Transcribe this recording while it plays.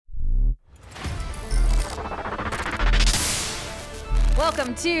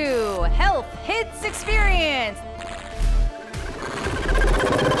welcome to Health Hits Experience.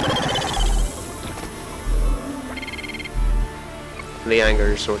 The anger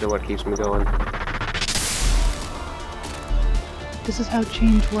is sort of what keeps me going. This is how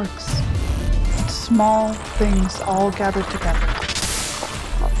change works. It's small things all gathered together.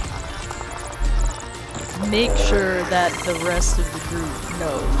 Make sure that the rest of the group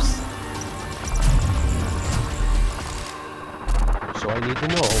knows. So I need to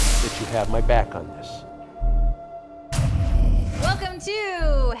know that you have my back on this. Welcome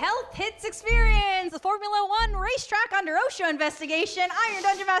to Health Hits Experience, the Formula One racetrack under OSHA investigation. I'm your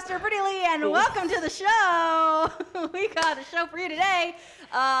Dungeon Master, Brittany Lee, and welcome to the show. We got a show for you today.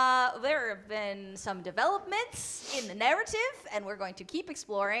 There have been some developments in the narrative, and we're going to keep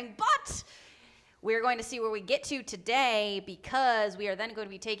exploring, but we're going to see where we get to today because we are then going to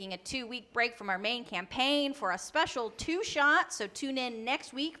be taking a 2-week break from our main campaign for a special 2-shot. So tune in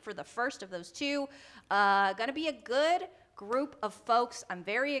next week for the first of those 2. Gonna be a good group of folks. I'm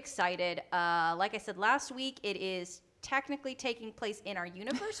very excited. Like I said last week, it is technically taking place in our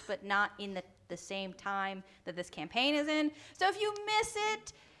universe, but not in the same time that this campaign is in. So if you miss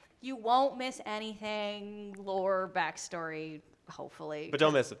it, you won't miss anything, lore, backstory, hopefully. But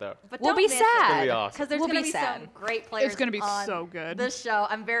don't miss it, though. But We'll don't be miss sad. it, It's going to be awesome. because there's We'll going to be be sad. some great players. It's gonna be on so good. This show,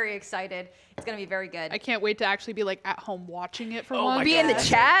 I'm very excited. It's going to be very good. I can't wait to actually be like at home watching it for Oh once. my Be in the God.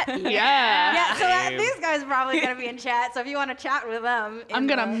 chat? Yeah. Yeah, so Same. these guys are probably going to be in chat. So if you want to chat with them, I'm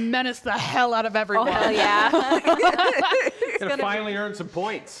gonna menace the hell out of everyone. Oh, hell yeah. Gonna finally earn some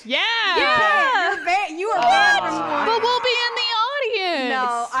points. Yeah. You are banned from But we'll be in the audience.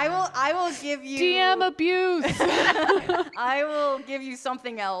 No, I will give you DM abuse. I will give you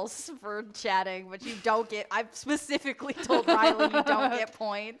something else for chatting, but you don't get. I've specifically told Riley you don't get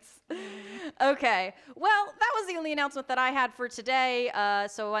points. Okay. Well, that was the only announcement that I had for today.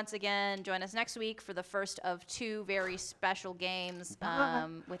 So once again, join us next week for the first of 2 very special games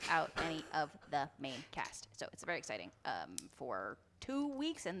without any of the main cast. So it's very exciting for 2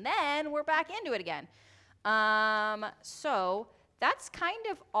 weeks, and then we're back into it again. So that's kind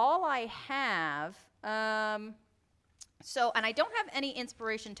of all I have. So, and I don't have any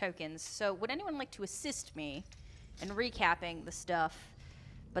inspiration tokens, so would anyone like to assist me in recapping the stuff?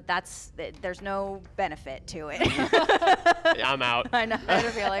 But there's no benefit to it. Yeah, I'm out. I know, I have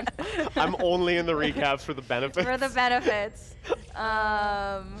a feeling. I'm only in the recaps for the benefits. For the benefits.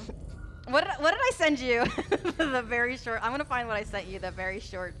 What did I send you? The very short, I'm gonna find what I sent you, the very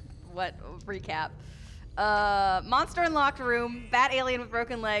short, recap. Monster in locked room, bat alien with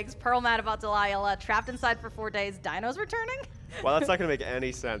broken legs, Pearl mad about Delilah, trapped inside for 4 days, dinos returning? Well, that's not going to make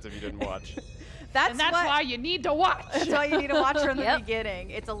any sense if you didn't watch. And that's why you need to watch. That's why you need to watch from the Yep.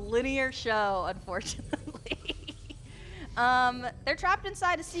 beginning. It's a linear show, unfortunately. They're trapped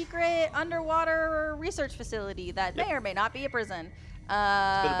inside a secret underwater research facility that may or may not be a prison. Bit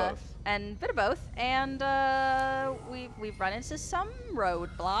of both. And bit of both. And we've run into some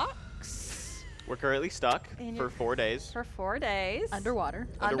roadblocks We're currently stuck And for you're- 4 days. for 4 days. Underwater.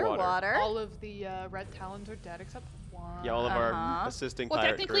 Underwater. All of the red talons are dead except one. Yeah, all of Uh-huh. our assisting Well,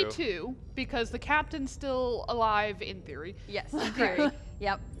 pirate technically crew. 2, because the captain's still alive in theory. Yes, in theory.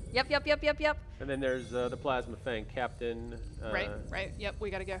 Yep. And then there's the Plasma Fang Captain. Right. Yep, we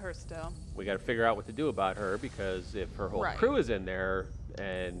gotta get her still. We got to figure out what to do about her because if her whole Right. crew is in there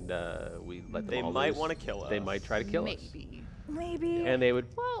and we let them They all might loose, want to kill us. They might try to kill us. Maybe. Maybe. And they would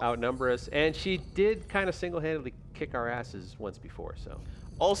Well- outnumber us. And she did kind of single-handedly kick our asses once before, so.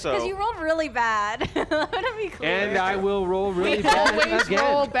 Also, Because you rolled really bad. I'm gonna be clear. And I will roll really bad Always again.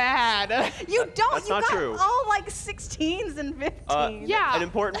 roll bad. You don't. That's you not got true. all like 16s and 15s. Yeah. an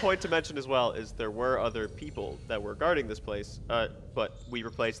important point to mention as well is there were other people that were guarding this place, but we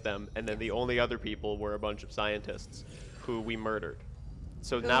replaced them, and then the only other people were a bunch of scientists who we murdered.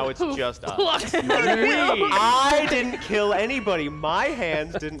 So now it's just us. I didn't kill anybody. My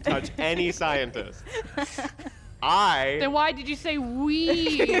hands didn't touch any scientists. Then why did you say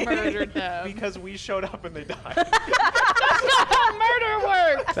we murdered them? Because we showed up and they died. That's not how murder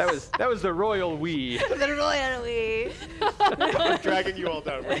works. That was the royal we. Literally. I'm dragging you all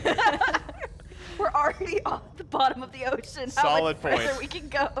down. We're already on the bottom of the ocean. Solid How much further point. we can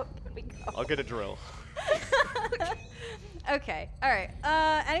go? I'll get a drill. Okay. All right.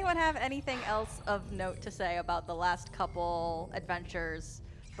 Anyone have anything else of note to say about the last couple adventures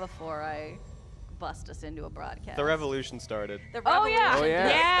before I bust us into a broadcast? The revolution started. The Oh, yeah. revolution. Oh,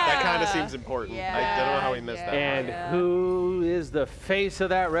 yeah. That kind of seems important. I don't know how we missed that. And Yeah. who is the face of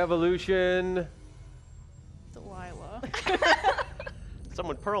that revolution? Delilah.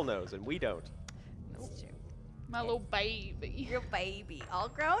 Someone Pearl knows, and we don't. My little baby. Your baby, all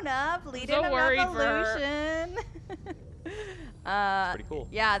grown up, leading so a worried for her. revolution. Pretty cool.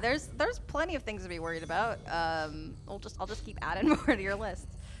 Yeah, there's plenty of things to be worried about. I'll just keep adding more to your list.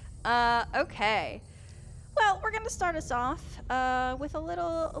 Okay. Well, we're gonna start us off with a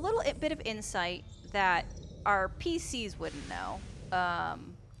little bit of insight that our PCs wouldn't know.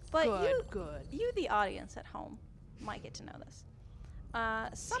 But you, the audience at home, might get to know this.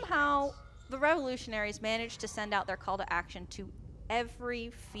 Somehow, the revolutionaries managed to send out their call to action to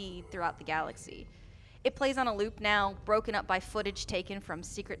every feed throughout the galaxy. It plays on a loop now, broken up by footage taken from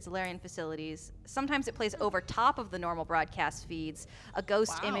secret Zalarian facilities. Sometimes it plays over top of the normal broadcast feeds, a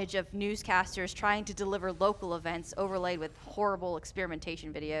ghost image of newscasters trying to deliver local events overlaid with horrible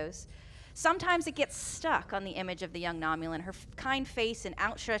experimentation videos. Sometimes it gets stuck on the image of the young Nomulan, her kind face and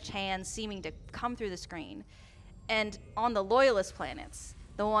outstretched hands seeming to come through the screen. And on the Loyalist planets,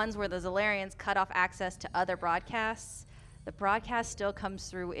 the ones where the Zalarians cut off access to other broadcasts, the broadcast still comes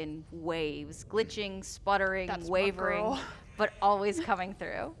through in waves, glitching, sputtering, That's my wavering, girl. but always coming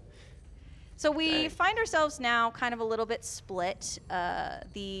through. So we find ourselves now kind of a little bit split.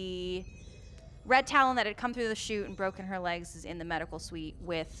 The Red Talon that had come through the chute and broken her legs is in the medical suite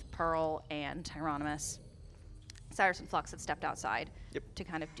with Pearl and Hieronymus. Cyrus and Flux had stepped outside to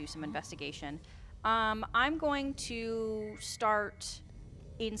kind of do some investigation. I'm going to start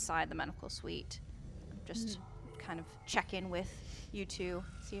inside the medical suite. Just kind of check in with you two,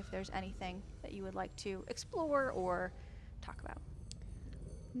 see if there's anything that you would like to explore or talk about.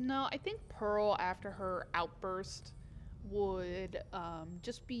 No, I think Pearl, after her outburst, would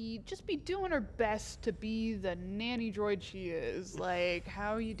just be doing her best to be the nanny droid she is. Like,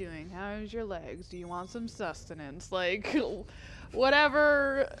 how are you doing? How's your legs? Do you want some sustenance? Like,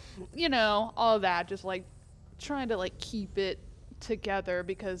 whatever, all of that. Just like trying to like keep it together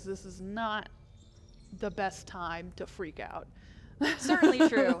because this is not the best time to freak out. Certainly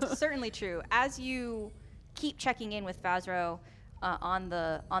true. Certainly true. As you keep checking in with Fazro on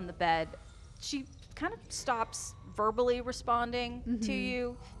the bed, she kind of stops verbally responding to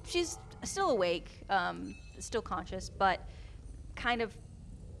you. She's still awake, still conscious, but kind of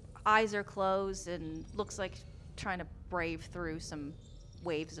eyes are closed and looks like trying to brave through some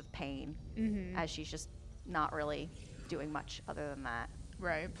waves of pain as she's just not really doing much other than that.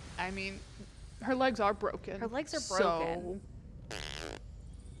 Right. I mean, her legs are broken. Her legs are broken. So,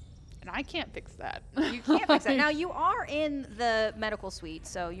 and I can't fix that. You can't fix that. Now you are in the medical suite,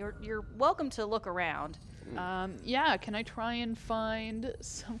 so you're welcome to look around. Yeah, can I try and find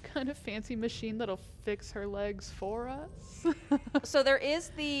some kind of fancy machine that'll fix her legs for us? So there's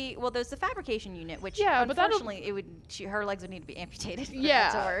the fabrication unit, which Yeah, but that'll- unfortunately her legs would need to be amputated for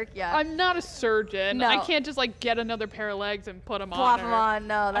Yeah. that to work. Yeah. I'm not a surgeon. No. I can't just like get another pair of legs and put them Plop on them her. on.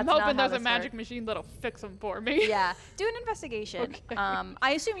 No, that's I'm not hoping how there's a this magic works. machine that'll fix them for me. Yeah. Do an investigation. Okay.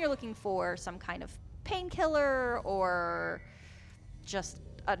 I assume you're looking for some kind of painkiller or just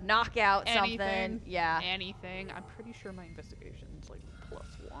a knockout Anything. something. Yeah. Anything. I'm pretty sure my investigation's like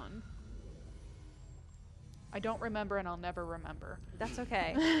 +1. I don't remember and I'll never remember. That's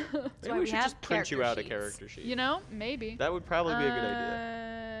okay. Maybe we should have just print you out a sheets. character sheet. You know, maybe. That would probably be a good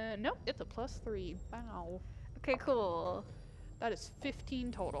idea. Nope, it's a +3. Wow. Okay, cool. That is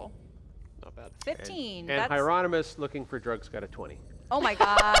 15 total. Not bad. 15. And That's Hieronymus looking for drugs got a 20. Oh my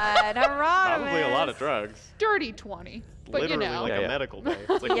God, Hieronymus. Probably a lot of drugs. Dirty 20. But Literally you know. like Yeah, a yeah. medical bay.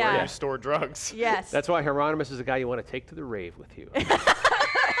 It's like Yeah. where you store drugs. Yes. That's why Hieronymus is the guy you want to take to the rave with you.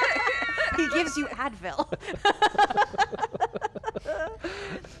 He gives you Advil.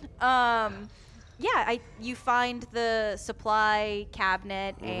 You find the supply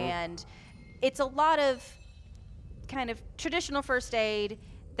cabinet, and it's a lot of kind of traditional first aid.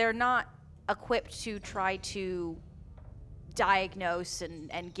 They're not equipped to try to diagnose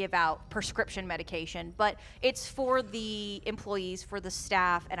and give out prescription medication, but it's for the employees, for the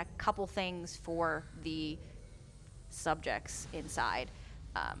staff, and a couple things for the subjects inside.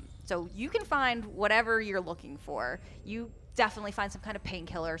 So you can find whatever you're looking for. You definitely find some kind of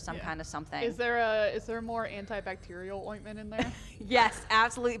painkiller, some kind of something. Is there more antibacterial ointment in there? Yes,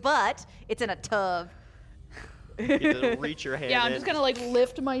 absolutely. But it's in a tub. You just reach your hand Yeah, I'm in. just gonna like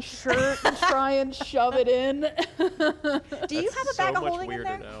lift my shirt and try and shove it in. Do you have a bag so of much holding in weirder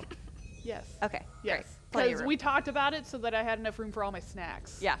there? now. Yes. Okay. Yes. Great. Plenty of Because room. we talked about it so that I had enough room for all my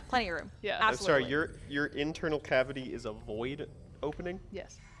snacks. Yeah, plenty of room. Yeah. I'm Absolutely. sorry, your internal cavity is a void opening?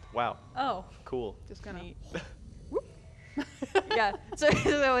 Yes. Wow. Oh. Cool. Just gonna. Yeah.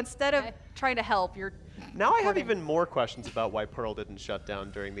 So instead of trying to help, you're Now I have even more questions about why Pearl didn't shut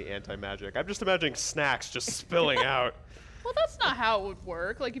down during the anti-magic. I'm just imagining snacks just spilling out. Well, that's not how it would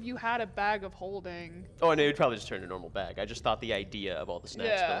work. Like, if you had a bag of holding, Oh, and it would probably just turn into a normal bag. I just thought the idea of all the snacks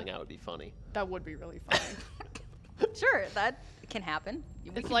Yeah. spilling out would be funny. that would be really funny. Sure, that can happen.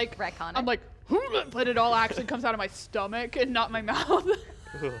 We It's can like, retcon it. I'm like, but it all actually comes out of my stomach and not my mouth.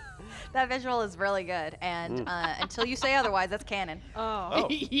 That visual is really good, and until you say otherwise, that's canon. Oh. Oh.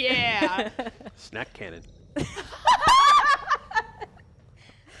 Yeah. Snack cannon. This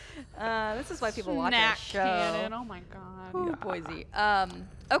is why people watch Snack our show. cannon. Oh my god. Ooh, Boise.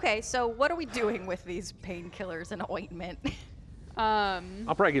 Okay, so what are we doing with these painkillers and ointment? Um,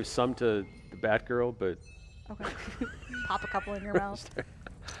 I'll probably give some to the Batgirl, but Okay. Pop a couple in your mouth.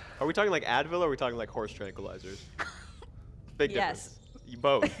 Are we talking like Advil or are we talking like horse tranquilizers? Big Yes. difference. You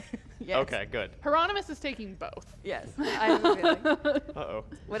both. Yes. Okay, good. Hieronymus is taking both. Yes. I have a feeling. Uh-oh.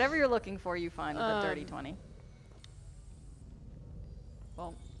 Whatever you're looking for, you find with a dirty 20.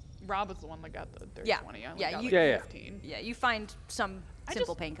 Well, Rob was the one that got the dirty Yeah. 20. I only Yeah, got you- like Yeah, yeah. 15. Yeah, you find some I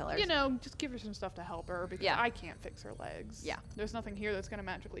simple just, painkillers. You know, just give her some stuff to help her because Yeah. I can't fix her legs. Yeah. There's nothing here that's going to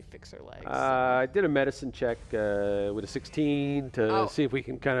magically fix her legs. I did a medicine check with a 16 to Oh. see if we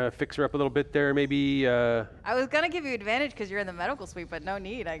can kind of fix her up a little bit there. Maybe. I was gonna give you advantage because you're in the medical suite, but no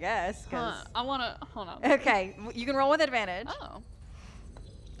need, I guess. 'cause- I want to, hold on. Okay, you can roll with advantage. Oh.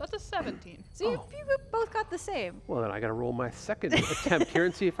 That's a 17. So you both got the same. Well, then I got to roll my second attempt here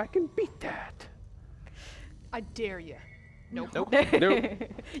and see if I can beat that. I dare you. Nope. Nope. Nope.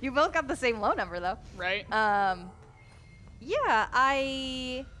 You both got the same low number though. Right? Yeah,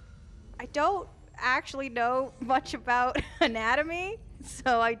 I don't actually know much about anatomy.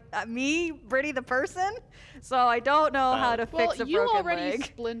 So me, Brittany the person, so I don't know how to well, fix a you broken already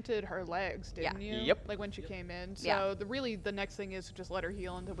leg. splinted her legs, Yeah. didn't you? Yep. Like when she came in. So Yeah. the next thing is to just let her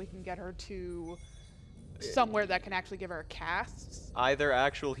heal until we can get her to somewhere that can actually give her casts. Either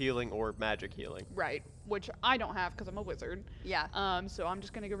actual healing or magic healing. Right. Which I don't have because I'm a wizard. Yeah. So I'm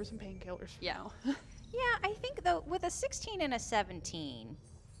just gonna give her some painkillers for Yeah. now. Yeah, I think though with a 16 and a 17,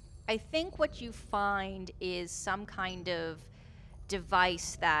 I think what you find is some kind of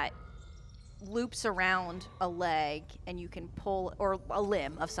device that loops around a leg and you can pull, or a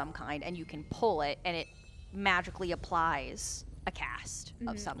limb of some kind, and you can pull it and it magically applies a cast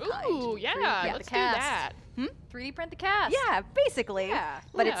of some kind. Ooh, yeah, Yeah, let's the do cast. that. 3D print the cast. Yeah, basically. Yeah.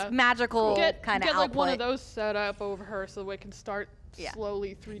 But Yeah. it's magical Get kind of get output. like one of those set up over her so we can start Yeah.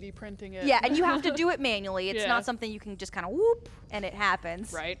 slowly 3D printing it. Yeah, and you have to do it manually. It's Yeah. not something you can just kind of whoop and it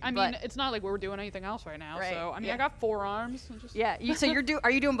happens. Right. I But- mean, it's not like we're doing anything else right now. Right, So I mean, yeah. I got 4 arms. And just Yeah. So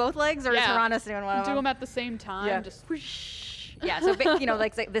are you doing both legs, or is Yeah. Hieronymus doing one of do them? them at the same time. Yeah. Just whoosh. Yeah. So you know,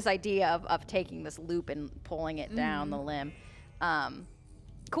 like this idea of taking this loop and pulling it down the limb.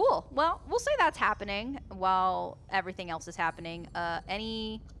 Cool. Well, we'll say that's happening while everything else is happening.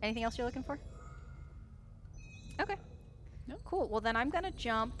 Anything else you're looking for? Okay. No. Cool. Well, then I'm gonna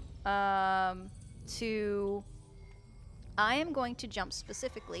jump to. I am going to jump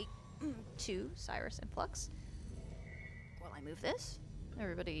specifically to Cyrus and Flux. While I move this,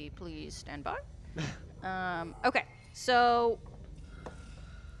 everybody, please stand by. Okay. So,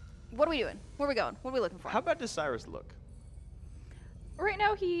 what are we doing? Where are we going? What are we looking for? How bad does Cyrus look? Right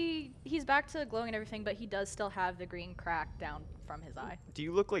now he's back to glowing and everything, but he does still have the green crack down from his eye. Do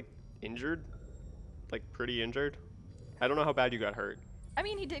you look like injured? Like pretty injured? I don't know how bad you got hurt. I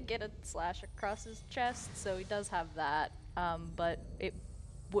mean, he did get a slash across his chest, so he does have that, but it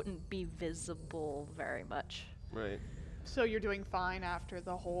wouldn't be visible very much. Right. So you're doing fine after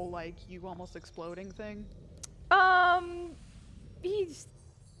the whole like you almost exploding thing. He's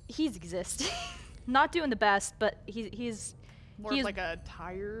existing. Not doing the best, but he's More of like a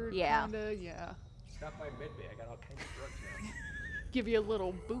tired Yeah. kinda. Yeah. Stop by medbay. I got all kinds of drugs now. Give you a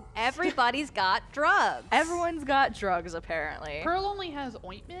little boot. Everybody's got drugs. everyone's got drugs apparently. Pearl only has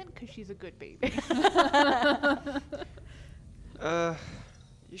ointment because she's a good baby.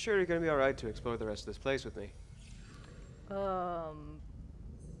 You sure you're gonna be alright to explore the rest of this place with me?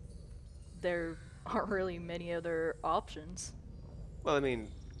 There aren't really many other options. Well, I mean,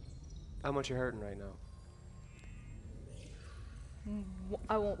 how much you hurting right now?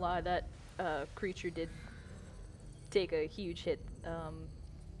 I won't lie, that creature did take a huge hit,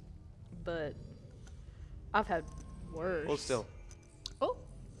 but I've had worse. Hold still. Oh.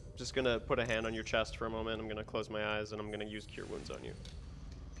 Just gonna put a hand on your chest for a moment. I'm gonna close my eyes and I'm gonna use Cure Wounds on you.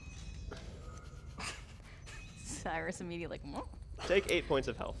 Cyrus immediately like, "Mwah." Take 8 points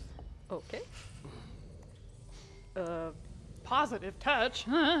of health. Okay. Positive touch.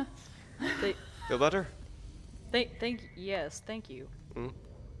 Huh? Feel better? Yes, thank you.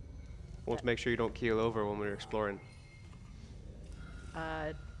 We'll make sure you don't keel over when we're exploring.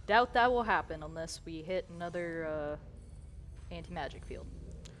 Doubt that will happen unless we hit another anti-magic field.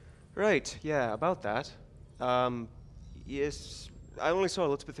 Right, yeah, about that. Yes, I only saw a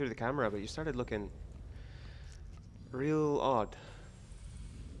little bit through the camera, but you started looking real odd.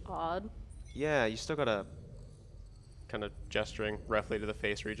 Odd. Yeah, you still got a... Kind of gesturing roughly to the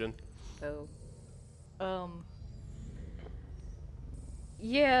face region. Oh.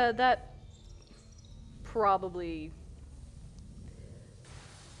 Yeah, that probably...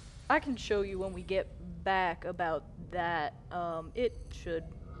 I can show you when we get back about that. It should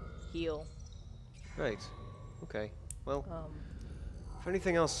heal. Right, okay. Well, Um, if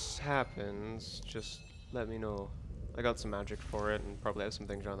anything else happens, just let me know. I got some magic for it, and probably have some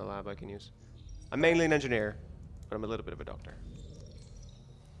things around the lab I can use. I'm mainly an engineer, but I'm a little bit of a doctor.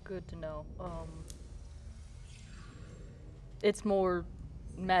 good to know. It's more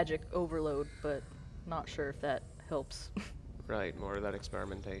magic overload, but not sure if that helps. Right, more of that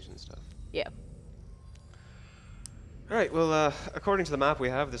experimentation stuff. Yeah. Alright, well, according to the map we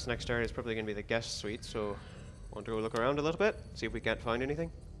have, this next area is probably going to be the guest suite, so want to go look around a little bit, see if we can't find anything?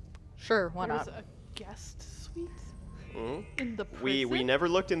 Sure, why There's not? a guest suite Mm-hmm. in the We prison. never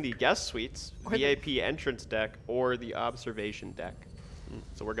looked in the guest suites, Or the- VIP entrance deck, or the observation deck.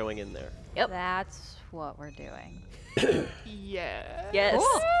 So we're going in there. Yep. That's what we're doing. Yeah. Yes.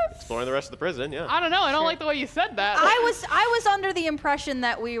 Exploring the rest of the prison, yeah. I don't know. I don't like the way you said that. I was under the impression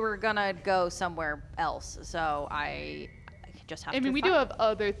that we were gonna go somewhere else, so I just have I to. mean, we do find- have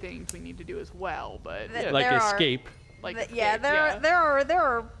other things we need to do as well, but Th- Like there are- escape. like yeah, escape,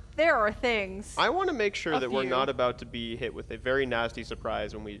 there are things. I want to make sure A that we're few. not about to be hit with a very nasty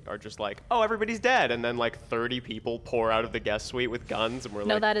surprise when we are just like, oh, everybody's dead, and then like 30 people pour out of the guest suite with guns, and we're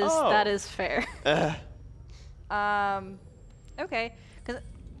No, like, that is oh. that is fair. Okay, because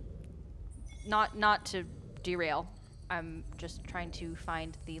not to derail, I'm just trying to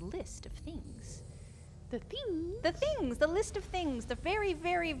find the list of things. The list of things, the very,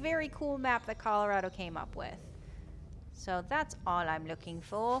 very, very cool map that Colorado came up with. So that's all I'm looking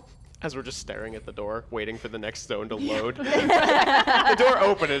for. As we're just staring at the door, waiting for the next zone to load. The door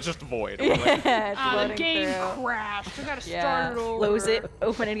opened, it's just void. We're like, the game crashed. I gotta start it over. Close it,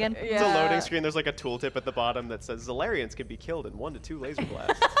 open it again. it's a loading screen. There's like a tooltip at the bottom that says Zalarians can be killed in 1 to 2 laser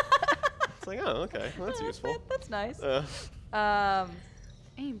blasts. It's like, oh, okay, well, that's useful. That's nice.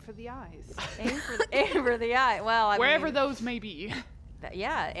 Aim for the eyes. Aim for the eye. Well, I Wherever mean, those may be.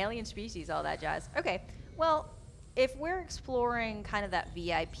 yeah, alien species, all that jazz. Okay, well, if we're exploring kind of that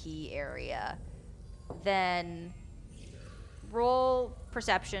VIP area, then roll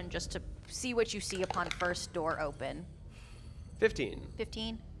perception just to see what you see upon first door open. 15.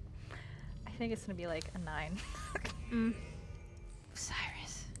 15. I think it's gonna be like a 9.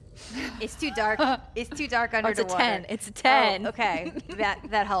 Cyrus. It's too dark. It's too dark under it's the a water. 10. It's a 10. Oh, okay,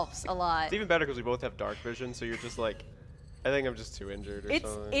 that helps a lot. It's even better because we both have dark vision, so you're just like, I think I'm just too injured or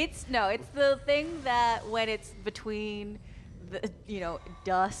something. It's the thing that when it's between the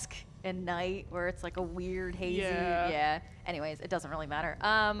dusk and night where it's like a weird hazy anyways, it doesn't really matter.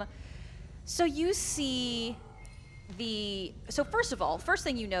 So you see so first of all, first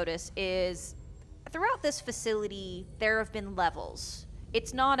thing you notice is throughout this facility there have been levels.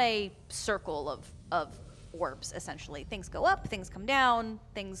 It's not a circle of orbs essentially. Things go up, things come down,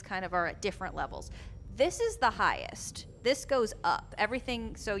 things kind of are at different levels. This is the highest. This goes up.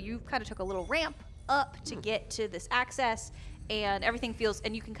 Everything, so you kind of took a little ramp up to get to this access, and everything feels,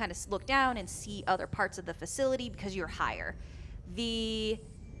 and you can kind of look down and see other parts of the facility because you're higher. The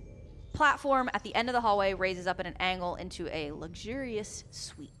platform at the end of the hallway raises up at an angle into a luxurious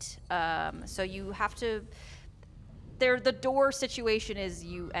suite. So you have to, the door situation is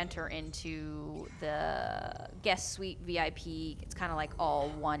you enter into the guest suite VIP. It's kind of like all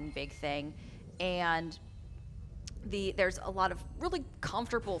one big thing. And there's a lot of really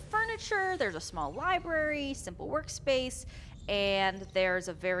comfortable furniture. There's a small library, simple workspace, and there's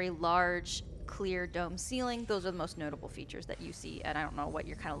a very large clear dome ceiling. Those are the most notable features that you see, and I don't know what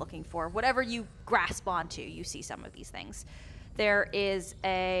you're kind of looking for. Whatever you grasp onto, you see some of these things. There is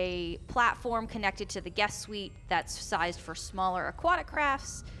a platform connected to the guest suite that's sized for smaller aquatic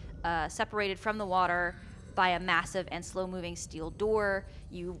crafts, separated from the water by a massive and slow-moving steel door.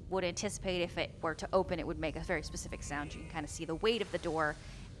 You would anticipate if it were to open, it would make a very specific sound. You can kind of see the weight of the door.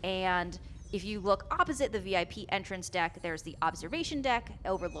 And if you look opposite the VIP entrance deck, there's the observation deck,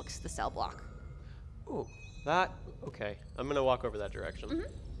 overlooks the cell block. Ooh, okay. I'm gonna walk over that direction.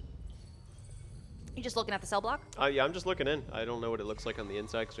 You just looking at the cell block? Yeah, I'm just looking in. I don't know what it looks like on the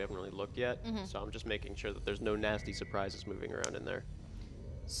inside because we haven't really looked yet. So I'm just making sure that there's no nasty surprises moving around in there.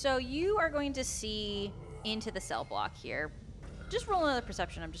 So you are going to see into the cell block here. Just roll another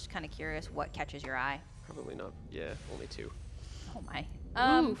perception. I'm just kind of curious what catches your eye. Probably not. Yeah, only 2. Oh my.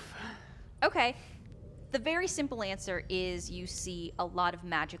 Oof. Okay. The very simple answer is you see a lot of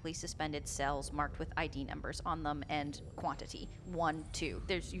magically suspended cells marked with ID numbers on them and quantity 1, 2.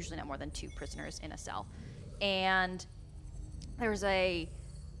 There's usually not more than 2 prisoners in a cell. And there's a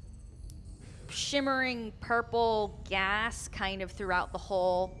shimmering purple gas kind of throughout the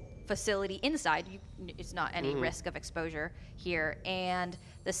whole facility inside. It's not any risk of exposure here. And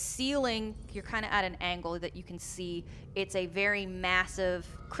the ceiling, you're kind of at an angle that you can see. It's a very massive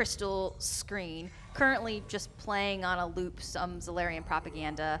crystal screen, currently just playing on a loop some Zalarian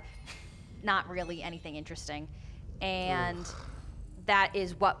propaganda. Not really anything interesting. And that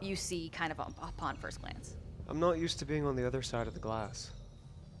is what you see kind of upon first glance. I'm not used to being on the other side of the glass.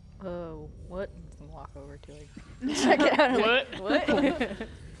 Oh, what? Walk over to it. Check it out. What?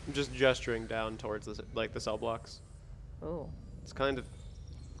 I'm just gesturing down towards the cell blocks. Oh. It's kind of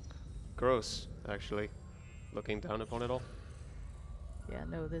gross, actually, looking down upon it all. Yeah,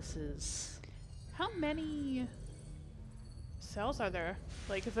 no, this is... How many cells are there?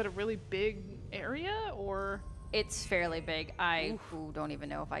 Like, is it a really big area, or? It's fairly big. I don't even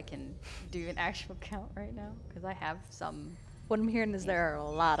know if I can do an actual count right now because I have some. What I'm hearing is there are a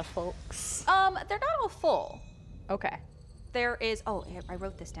lot of folks. They're not all full. Okay. There is. Oh, I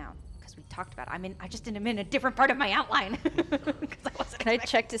wrote this down because we talked about it. I just am in a different part of my outline. 'Cause I wasn't Can I expecting-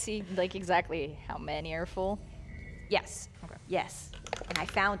 check to see like exactly how many are full? Yes. Okay. Yes. And I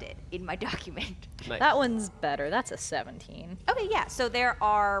found it in my document. Nice. That one's better. That's a 17. Okay, yeah. So there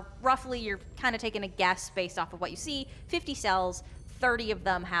are roughly, you're kind of taking a guess based off of what you see, 50 cells, 30 of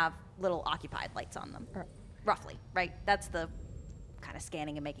them have little occupied lights on them. Right. Roughly, right? That's the kind of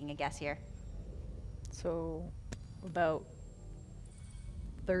scanning and making a guess here. So about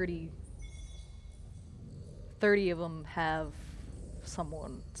 30 of them have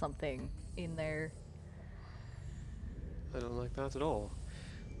something in there. I don't like that at all.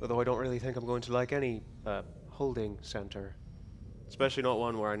 Although I don't really think I'm going to like any holding center. Especially not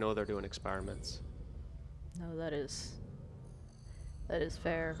one where I know they're doing experiments. No, that is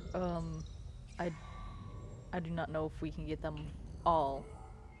fair. I do not know if we can get them all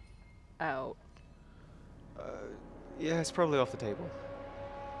out. Yeah, it's probably off the table.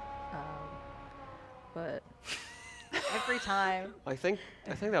 But Every time. I think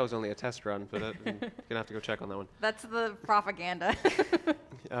that was only a test run, but I'm gonna have to go check on that one. That's the propaganda.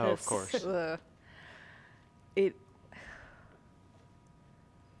 Oh, of That's- course. it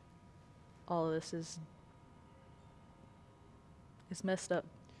all of this is messed up.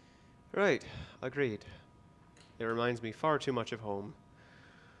 Right, agreed. It reminds me far too much of home.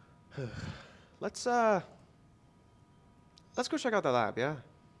 Let's go check out the lab, yeah?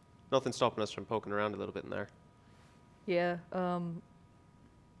 Nothing stopping us from poking around a little bit in there. Yeah,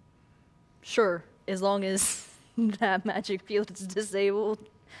 sure, as long as that magic field is disabled.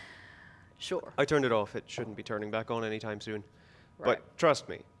 Sure. I turned it off. It shouldn't be turning back on anytime soon. Right. But trust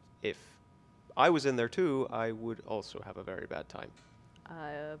me, if I was in there too, I would also have a very bad time.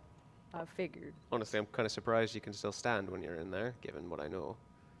 I figured Honestly, I'm kind of surprised you can still stand when you're in there, given what I know.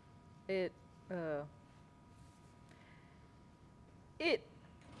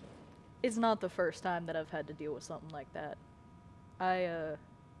 It's not the first time that I've had to deal with something like that. I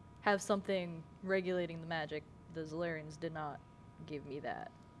have something regulating the magic. The Zalarians did not give me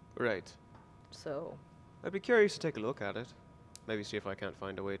that. Right. So, I'd be curious to take a look at it. Maybe see if I can't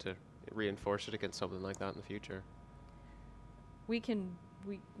find a way to reinforce it against something like that in the future. we can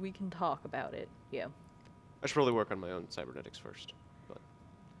talk about it. Yeah. I should probably work on my own cybernetics first. But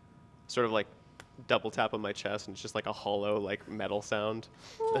Sort of like double tap on my chest and it's just like a hollow like metal sound.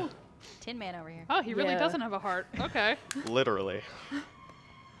 Tin Man over here. Oh, he really Yeah. doesn't have a heart. Okay. Literally.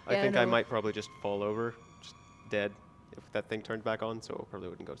 I Yeah, think I no. might probably just fall over, just dead, if that thing turned back on, so it probably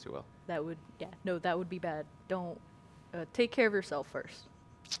wouldn't go too well. That would that would be bad. Don't take care of yourself first.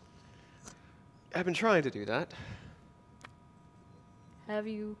 I've been trying to do that. Have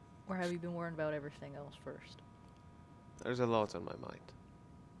you been worrying about everything else first? There's a lot on my mind.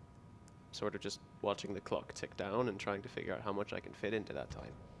 Sort of just watching the clock tick down and trying to figure out how much I can fit into that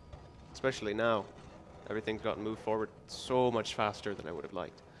time. Especially now. Everything's gotten moved forward so much faster than I would have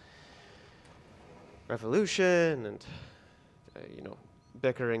liked. Revolution and,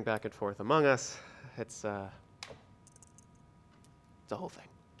 bickering back and forth among us. It's a whole thing.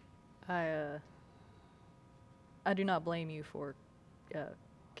 I do not blame you for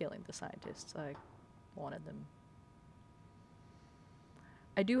killing the scientists. I wanted them.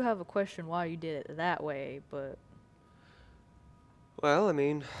 I do have a question why you did it that way, but Well, I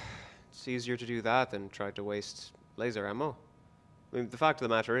mean, it's easier to do that than try to waste laser ammo. I mean, the fact of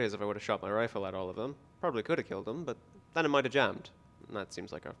the matter is, if I would have shot my rifle at all of them, probably could have killed them, but then it might have jammed. And that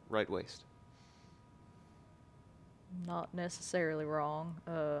seems like a right waste. Not necessarily wrong.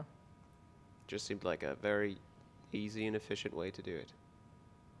 Just seemed like a very easy and efficient way to do it.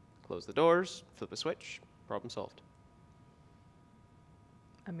 Close the doors, flip a switch, problem solved.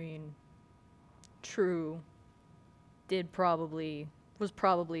 I mean, true. Was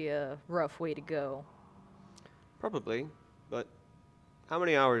probably a rough way to go. Probably, but how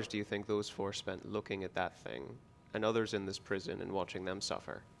many hours do you think those 4 spent looking at that thing and others in this prison and watching them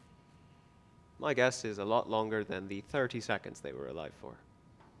suffer? My guess is a lot longer than the 30 seconds they were alive for.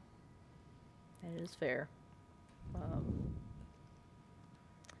 That is fair.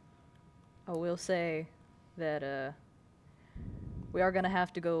 I will say that we are gonna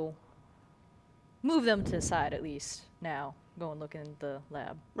have to go move them to the side at least now. Go and look in the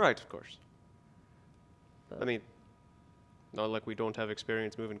lab. Right, of course. But I mean, not like we don't have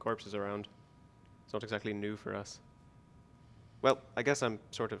experience moving corpses around. It's not exactly new for us. Well, I guess I'm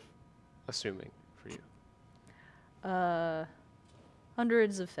sort of assuming for you.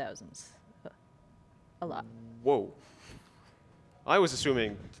 hundreds of thousands. A lot. Whoa. I was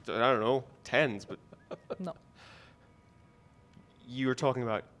assuming, I don't know, tens, but No. you were talking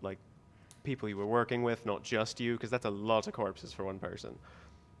about, like, people you were working with, not just you, because that's a lot of corpses for one person.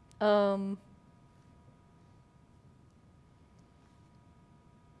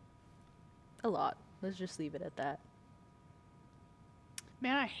 A lot. Let's just leave it at that.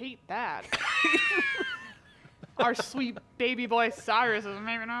 Man, I hate that. Our sweet baby boy Cyrus is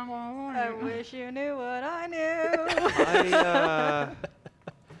maybe not. I wish you knew what I knew.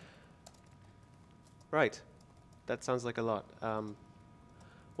 Right. That sounds like a lot. Well,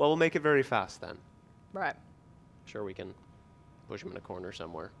 we'll make it very fast then. Right. Sure, we can push him in a corner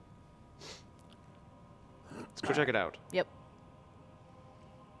somewhere. Let's go check it out. Yep.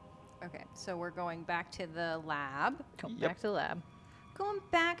 Okay, so we're going back to the lab. Come Yep. back to the lab. Going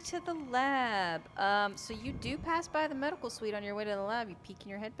back to the lab. So you do pass by the medical suite on your way to the lab. You peeking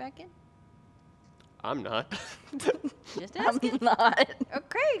your head back in? I'm not. Just I'm asking. not.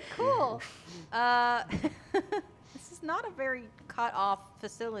 Okay, cool. This is not a very cut off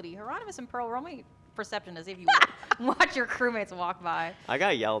facility. Hieronymus and Pearl, roll me perception to see if you watch your crewmates walk by. I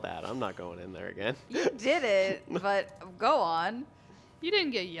got yelled at. I'm not going in there again. You did it, but go on. You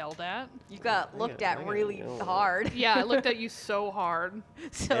didn't get yelled at. You got looked I at got really yelled at. hard. Yeah, I looked at you so hard.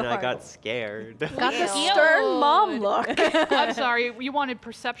 So And I hard. got scared. Got the Ew. stern mom look. I'm sorry. You wanted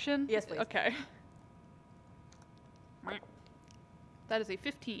perception? Yes, please. Okay. That is a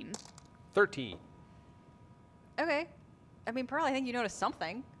 15. 13. Okay. I mean, Pearl, I think you noticed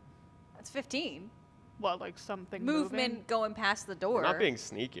something. That's 15. What, like something Movement moving? going past the door. We're not being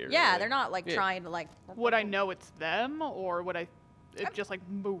sneaky. Yeah, really. they're not like Yeah. trying to like. Would I know it's them, or would I? It's just like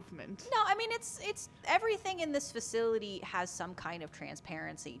movement. No, I mean it's everything in this facility has some kind of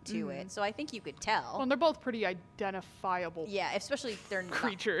transparency to it, so I think you could tell. Well, and they're both pretty identifiable Yeah, especially if they're not.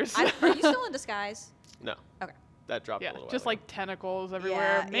 creatures. Are you still in disguise? No. Okay. That dropped yeah, a little just while like tentacles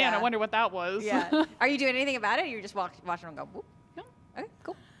everywhere. Yeah, Man, yeah. I wonder what that was. Yeah. Are you doing anything about it? Or you're just watching them go. Whoop? No. Okay.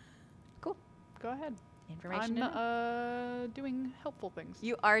 Cool. Cool. Go ahead. Information. to know. I'm doing helpful things.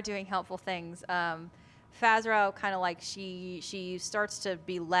 You are doing helpful things. Fazro kind of like she starts to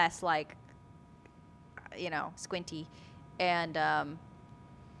be less like, squinty, and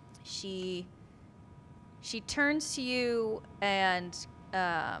she turns to you and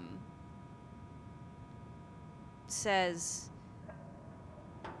says,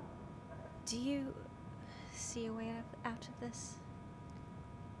 "Do you see a way out of this?"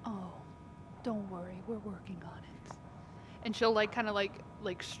 Oh, don't worry, we're working on it. And she'll kind of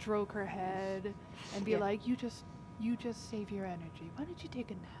stroke her head and be Yeah. like, you just save your energy. Why don't you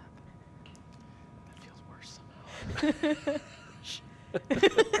take a nap? That feels worse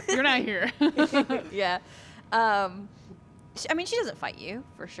somehow. You're not here. Yeah. I mean, she doesn't fight you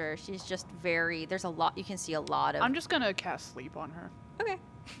for sure. She's just very. There's a lot. You can see a lot of. I'm just gonna cast sleep on her. Okay.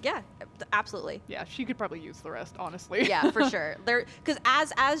 Yeah. Absolutely. Yeah, she could probably use the rest, honestly. Yeah, for sure. Because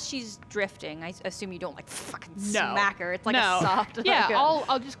as she's drifting, I assume you don't fucking smack her. It's like no. a soft. Yeah, like a-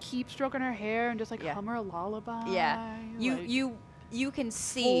 I'll just keep stroking her hair and just Yeah. hum her a lullaby. Yeah. like, You can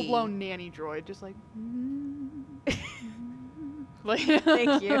see. full blown nanny droid, just like. like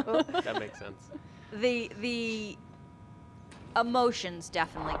Thank you. That makes sense. The emotions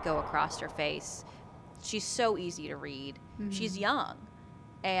definitely go across her face. She's so easy to read. She's young,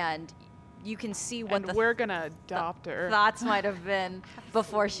 and you can see what and the we're gonna adopt her. thoughts might have been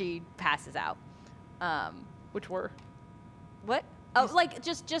before she passes out. Which were. What? Oh,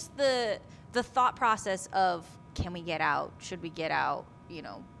 just the thought process of, can we get out? Should we get out?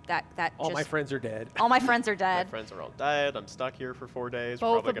 that All just my friends are dead. all my friends are My dead. friends are all dead. I'm stuck here for 4 days.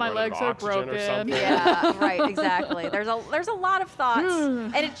 Both Probably of my gonna run out legs are oxygen or broken. something. Yeah, right, exactly. There's a lot of thoughts,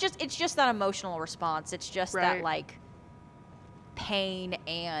 and it's just that emotional response. It's just that Right. like pain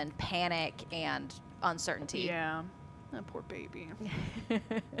and panic and uncertainty. Yeah. That poor baby.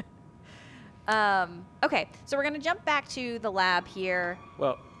 Okay, so we're gonna jump back to the lab here.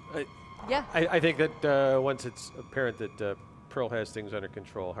 Well, Yeah. I think that once it's apparent that Pearl has things under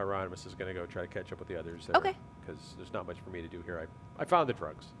control, Hieronymus is going to go try to catch up with the others. Okay. Because there's not much for me to do here. I found the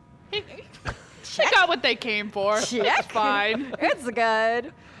drugs. They got what they came for. Check. It's fine. It's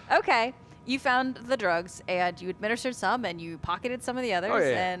good. Okay. You found the drugs and you administered some and you pocketed some of the others, Oh,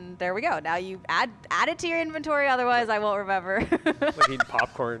 yeah. and there we go. Now you add it to your inventory, otherwise I won't remember. Like eating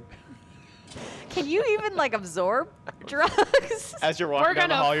popcorn. Can you even like absorb drugs? As you're walking down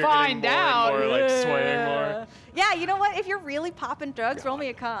the gonna hall, you're find getting more out. and more, like swaying more. Yeah, you know what? If you're really popping drugs, roll me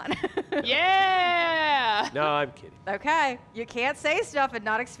a con. Yeah. No, I'm kidding. Okay, you can't say stuff and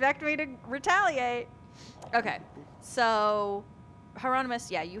not expect me to retaliate. Okay, so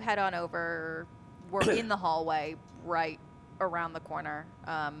Hieronymus, yeah, you head on over. We're in the hallway right around the corner.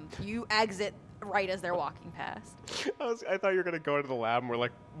 You exit right as they're walking past. I thought you were gonna go into the lab and we're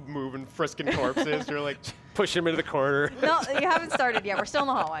like moving, frisking corpses. You're like, Push him into the corner. No, you haven't started yet. We're still in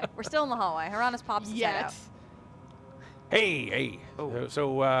the hallway. Hieronymus pops his head out. Yes. Hey. Oh.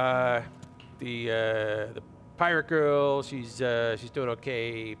 So the pirate girl, she's doing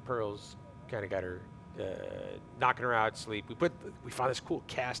okay. Pearl's kind of got her knocking her out sleep. We found this cool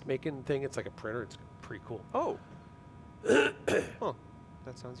cast making thing. It's like a printer. It's pretty cool. oh, huh,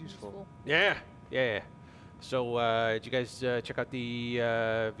 that sounds useful. Yeah. So did you guys check out the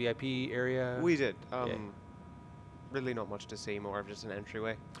VIP area? We did. Yeah. Really not much to see, more of just an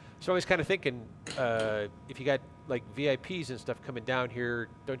entryway. So I was kind of thinking, if you got like VIPs and stuff coming down here,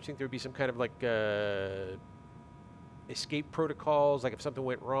 don't you think there would be some kind of like escape protocols? Like if something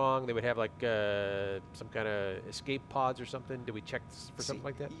went wrong, they would have like some kind of escape pods or something. Did we check for something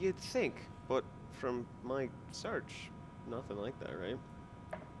like that? You'd think, but from my search, nothing like that, right?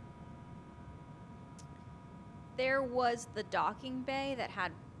 There was the docking bay that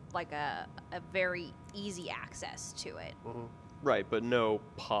had like a very easy access to it. Right, but no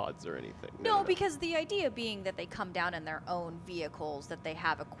pods or anything. No, because the idea being that they come down in their own vehicles that they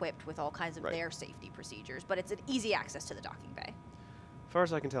have equipped with all kinds of Right. their safety procedures, but it's an easy access to the docking bay. As far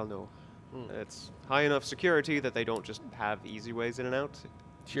as I can tell, no. It's high enough security that they don't just have easy ways in and out,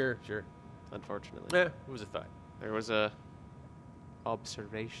 Sure. unfortunately. Yeah, it was a thought. There was a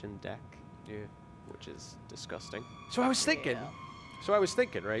observation deck, Yeah. which is disgusting. So I was thinking.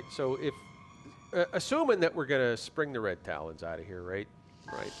 Right? So if, assuming that we're gonna spring the Red Talons out of here, right?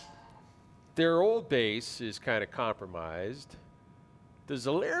 Right. Their old base is kind of compromised. The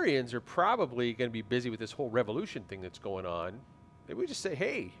Zolarians are probably going to be busy with this whole revolution thing that's going on. Maybe we just say,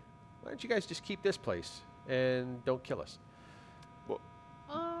 hey, why don't you guys just keep this place and don't kill us?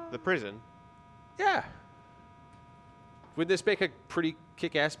 The prison. Yeah. Would this make a pretty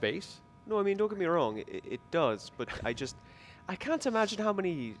kick-ass base? No, I mean, don't get me wrong, it does, but I can't imagine how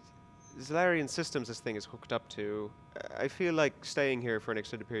many Zolarian systems this thing is hooked up to. I feel like staying here for an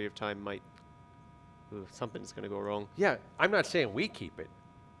extended period of time might... Ooh, something's going to go wrong. Yeah, I'm not saying we keep it.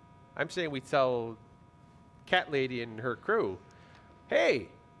 I'm saying we tell Cat Lady and her crew, hey,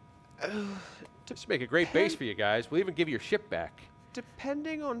 just make a great base for you guys. We'll even give you your ship back.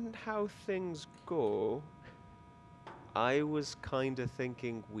 Depending on how things go, I was kind of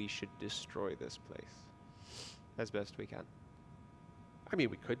thinking we should destroy this place as best we can. I mean,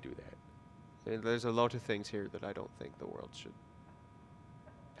 we could do that. And there's a lot of things here that I don't think the world should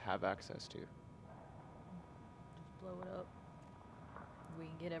have access to. Just blow it up. We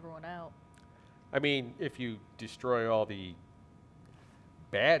can get everyone out. I mean, if you destroy all the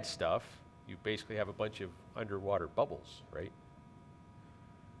bad stuff, you basically have a bunch of underwater bubbles, right?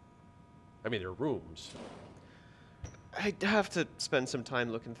 I mean, they're rooms. I'd have to spend some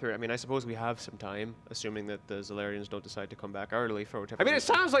time looking through it. I mean, I suppose we have some time, assuming that the Zolarians don't decide to come back early for whatever I mean, it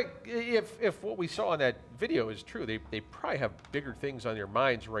reason. sounds like if what we saw in that video is true, they probably have bigger things on their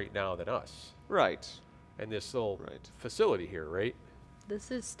minds right now than us. Right. And this little Right. facility here, right?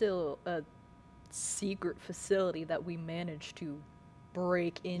 This is still a secret facility that we managed to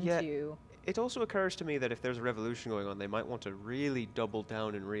break into. It also occurs to me that if there's a revolution going on, they might want to really double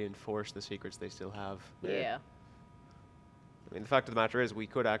down and reinforce the secrets they still have. Yeah. I mean, the fact of the matter is we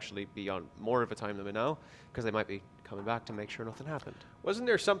could actually be on more of a time limit now, because they might be coming back to make sure nothing happened. Wasn't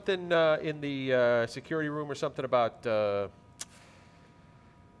there something in the security room or something about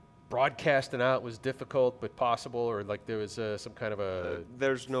broadcasting out was difficult but possible, or like there was some kind of a.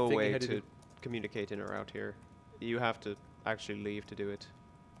 There's no thing you way had to to do? communicate in or out here. You have to actually leave to do it.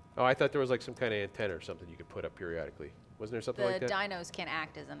 Oh, I thought there was like some kind of antenna or something you could put up periodically. Wasn't there something The like that? dinos can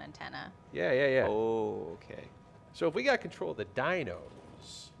act as an antenna. Yeah. Oh, okay. So if we got control of the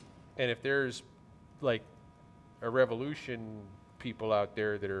dinos, and if there's like a revolution people out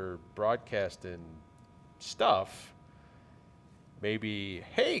there that are broadcasting stuff, maybe,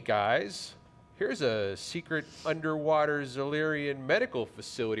 hey guys, here's a secret underwater Zolarian medical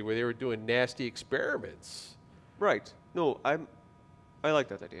facility where they were doing nasty experiments. Right. No, I like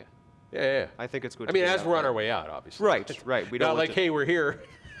that idea. Yeah. I think it's good. I to mean, get as out we're on there. our way out, obviously. Right. We don't Not want like, to hey, we're here.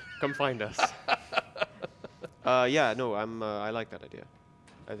 come find us. Yeah. No, I like that idea.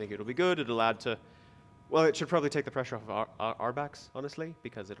 I think it'll be good. It'll add to. Well, it should probably take the pressure off of our backs, honestly,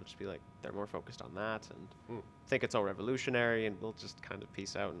 because it'll just be like they're more focused on that and think it's all revolutionary, and we'll just kind of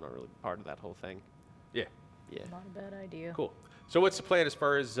peace out and not really be part of that whole thing. Yeah. Yeah. Not a bad idea. Cool. So what's the plan as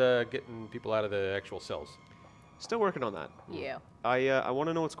far as getting people out of the actual cells? Still working on that. Yeah. I want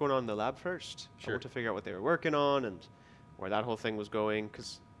to know what's going on in the lab first. I Sure. want to figure out what they were working on and where that whole thing was going,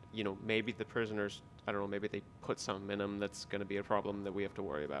 because maybe the prisoners, I don't know, maybe they put something in them that's going to be a problem that we have to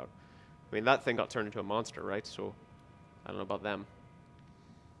worry about. I mean, that thing got turned into a monster, right? So I don't know about them.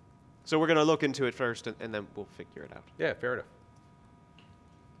 So we're going to look into it first, and then we'll figure it out. Yeah, fair enough.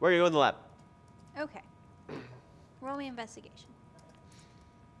 Where are you in the lab? Okay. Roll me investigation.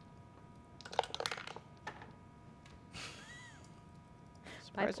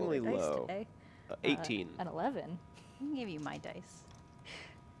 I pulled Surprisingly a dice low. today. 18. An 11. I can give you my dice.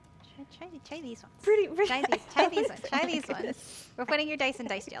 Try these ones. Pretty. Try these ones. Try these ones. We're putting your dice in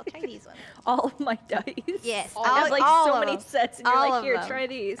dice jail. Try these ones. All of my dice. Yes, I have like all so of many them. sets, and you're All like, of here, them. try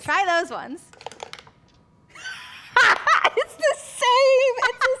these. Try those ones. It's the same.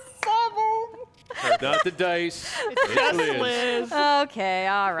 It's a 7. Not the dice. It's Liz. Okay,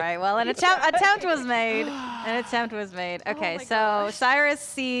 all right. Well, an attempt was made. An attempt was made. Okay, my so gosh. Cyrus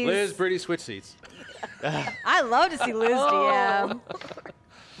sees. Liz, Brittany, switch seats. I love to see Liz DM. Oh.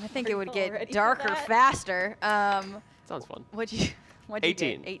 I think it would All get ready for darker that? faster. Sounds fun. What'd you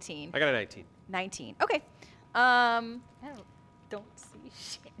 18. get? 18. I got a 19. 19. Okay. I don't see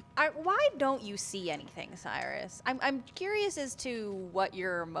shit. Why don't you see anything, Cyrus? I'm curious as to what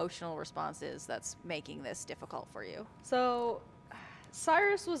your emotional response is that's making this difficult for you. So,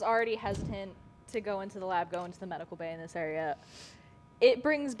 Cyrus was already hesitant to go into the lab, go into the medical bay in this area. It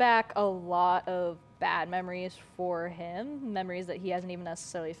brings back a lot of bad memories for him, memories that he hasn't even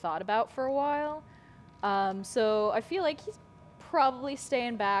necessarily thought about for a while. So I feel like he's probably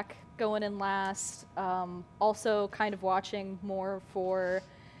staying back, going in last. Also kind of watching more for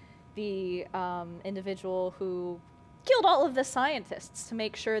the individual who killed all of the scientists to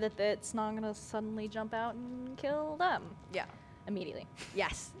make sure that it's not going to suddenly jump out and kill them Yeah. immediately.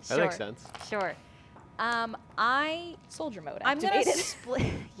 Yes. That Sure. makes sense. Sure. Soldier mode I'm gonna activated.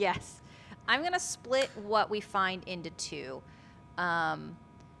 split. Yes, I'm gonna split what we find into two.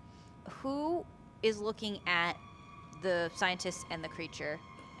 Who is looking at the scientist and the creature,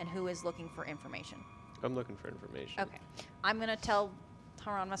 and who is looking for information? I'm looking for information. Okay, I'm gonna tell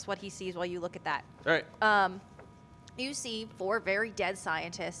Hieronymus what he sees while you look at that. All right. You see 4 very dead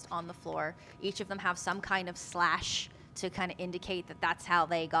scientists on the floor. Each of them have some kind of slash to kind of indicate that that's how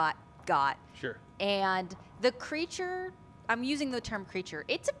they got. Sure. And the creature, I'm using the term creature,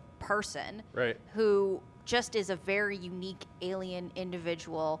 it's a person Right. who just is a very unique alien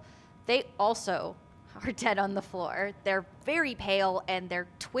individual. They also are dead on the floor. They're very pale and they're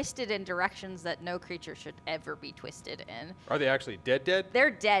twisted in directions that no creature should ever be twisted in. Are they actually dead?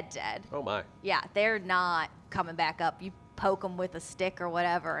 They're dead. Oh my. Yeah, they're not coming back up. You poke them with a stick or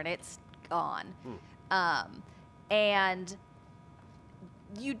whatever and it's gone. And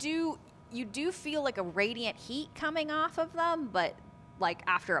you do feel like a radiant heat coming off of them, but like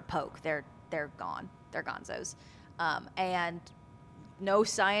after a poke, they're gone. They're gonzos. And no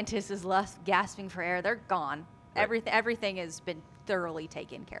scientist is left gasping for air. They're gone. Right. Everything has been thoroughly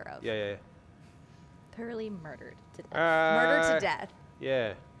taken care of. Yeah. Thoroughly murdered to death. Murdered to death.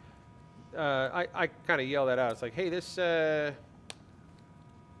 Yeah. I kind of yell that out. It's like, hey, this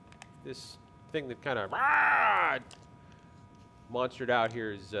thing that kind of monstered out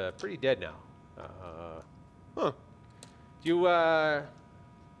here is pretty dead now. Huh. Do you,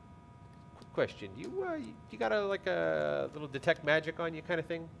 quick question. Do you got a little detect magic on you kind of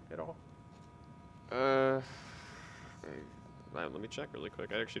thing at all? Let me check really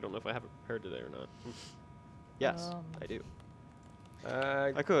quick. I actually don't know if I have it prepared today or not. Yes, I do.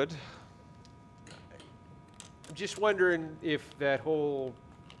 I could. I'm just wondering if that whole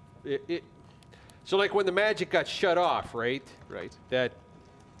So like when the magic got shut off, right? Right. That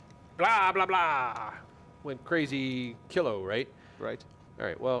blah blah blah went crazy kilo, right? Right. All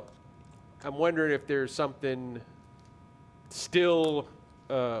right. Well, I'm wondering if there's something still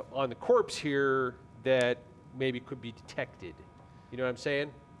on the corpse here that maybe could be detected. You know what I'm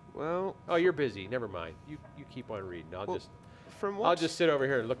saying? Well, Oh, you're busy. Never mind. You keep on reading. Well, from I'll what just sit over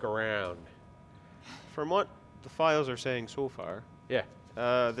here and look around. from what the files are saying so far, Yeah.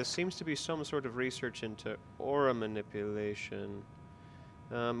 this seems to be some sort of research into aura manipulation.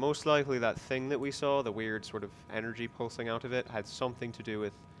 Most likely that thing that we saw, the weird sort of energy pulsing out of it, had something to do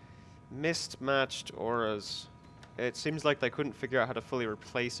with mismatched auras. It seems like they couldn't figure out how to fully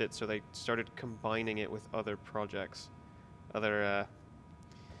replace it, so they started combining it with other projects. Other,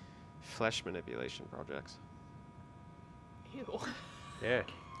 flesh manipulation projects. Ew. Yeah.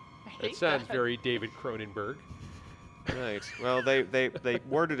 I That hate sounds that. very David Cronenberg. Right. Well, they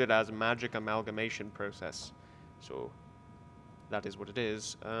worded it as a magic amalgamation process, so that is what it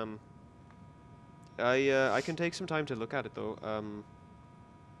is. I can take some time to look at it though. I'm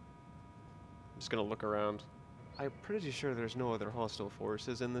just gonna look around. I'm pretty sure there's no other hostile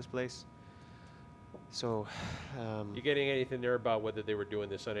forces in this place. So, You getting anything there about whether they were doing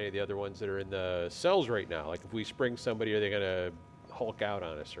this on any of the other ones that are in the cells right now? Like if we spring somebody, are they gonna Hulk out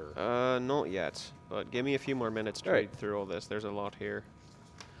on us or? not yet. But give me a few more minutes to All right. read through all this. There's a lot here.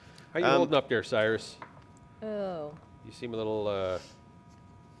 How you um, holding up there, Cyrus? Oh. You seem a little,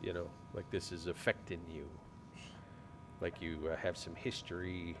 like this is affecting you. Like you have some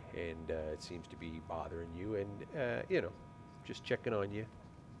history and it seems to be bothering you and, just checking on you.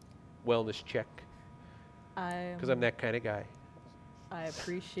 Wellness check. Because I'm that kind of guy. I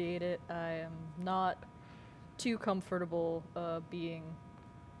appreciate it. I am not too comfortable being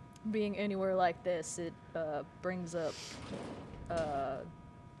anywhere like this. It brings up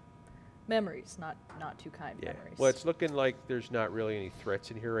memories, not too kind Yeah. memories. Well, it's looking like there's not really any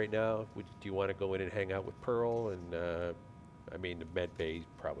threats in here right now. Do you want to go in and hang out with Pearl? And the med bay is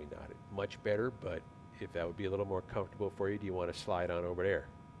probably not much better, but if that would be a little more comfortable for you, do you want to slide on over there?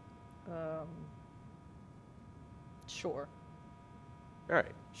 Sure. All right.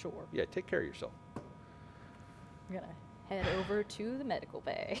 Sure. Yeah, take care of yourself. I'm gonna head over to the medical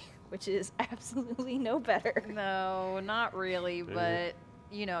bay, which is absolutely no better. No, not really, but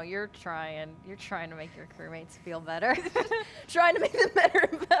you know, you're trying to make your crewmates feel better. Trying to make them better,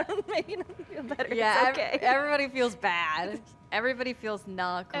 making them feel better. Yeah, it's okay. everybody feels bad. Everybody feels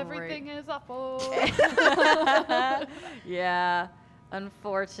not great. Everything is awful. Yeah,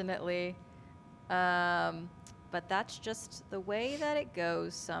 unfortunately. But that's just the way that it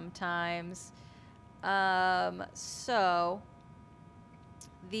goes sometimes. So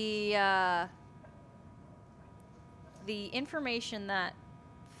the information that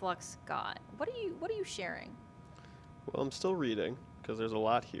Flux got, what are you sharing? Well, I'm still reading because there's a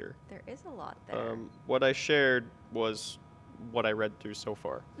lot here. There is a lot there. What I shared was what I read through so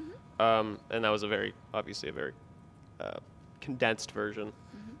far, and that was obviously a very condensed version.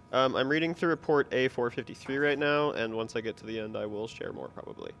 I'm reading through report A453 right now, and once I get to the end, I will share more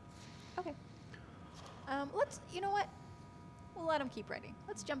probably. Okay. You know what? We'll let him keep writing.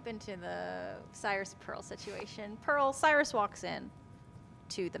 Let's jump into the Cyrus Pearl situation. Cyrus walks in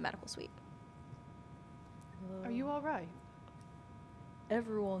to the medical suite. Are you all right?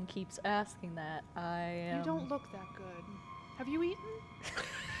 Everyone keeps asking that. I am. You don't look that good. Have you eaten?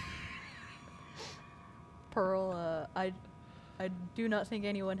 Pearl, I do not think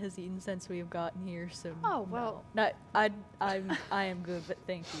anyone has eaten since we have gotten here, so Oh, well. no. I am good, but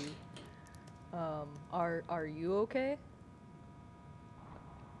thank you. Are you okay?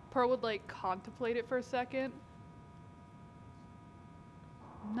 Pearl would like contemplate it for a second.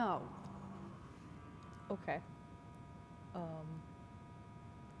 No. Okay.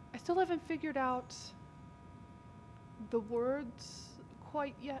 I still haven't figured out the words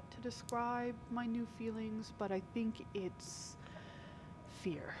quite yet to describe my new feelings, but I think it's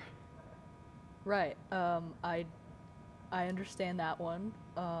fear. Right. I understand that one.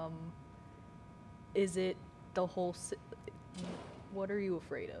 Is it the whole what are you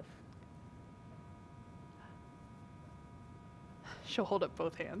afraid of? She'll hold up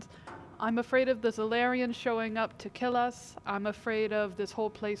both hands. I'm afraid of the Zolarians showing up to kill us. I'm afraid of this whole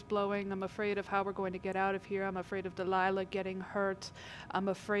place blowing. I'm afraid of how we're going to get out of here. I'm afraid of Delilah getting hurt. I'm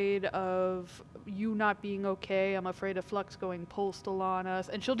afraid of you not being okay. I'm afraid of Flux going postal on us.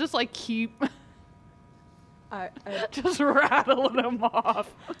 And she'll just like keep I just rattling them off.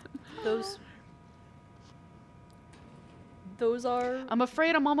 those Those are. I'm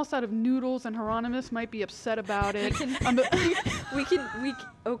afraid I'm almost out of noodles, and Hieronymus might be upset about it.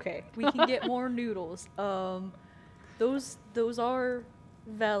 Okay, we can get more noodles. Those are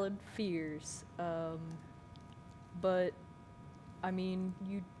valid fears. But I mean,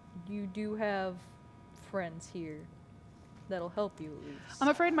 you do have friends here that'll help you at least. I'm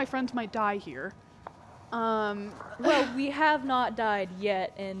afraid my friends might die here. Well, we have not died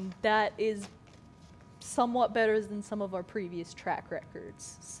yet, and that is somewhat better than some of our previous track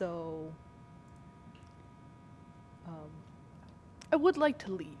records. So, I would like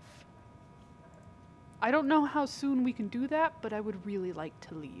to leave. I don't know how soon we can do that, but I would really like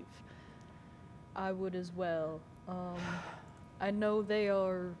to leave. I would as well. I know they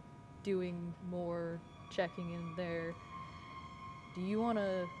are doing more checking in there. Do you want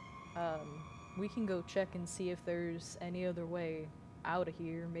to, we can go check and see if there's any other way out of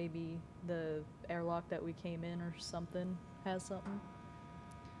here. Maybe the airlock that we came in or something has something.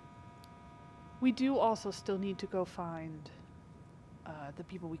 We do also still need to go find the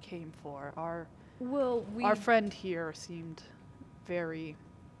people we came for. Our friend here seemed very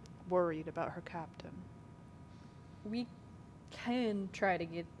worried about her captain. We can try to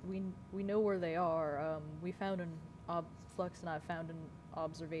get. We know where they are. We found Flux and I found an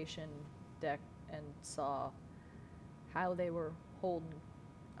observation deck and saw how they were holding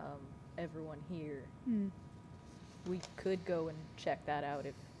everyone here. We could go and check that out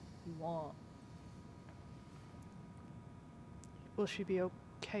if you want. Will she be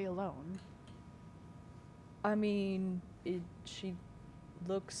okay alone? I mean, she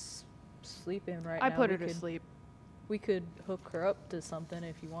looks sleeping right now. I put her We to could- sleep. We could hook her up to something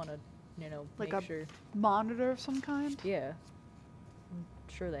if you want to, Like make a sure. monitor of some kind? Yeah. I'm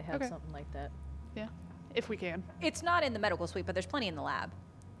sure they have Okay. something like that. Yeah, if we can. It's not in the medical suite, but there's plenty in the lab.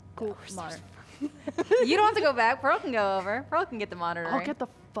 Cool. Monitor. You don't have to go back. Pearl can go over. Pearl can get the monitor. I'll get the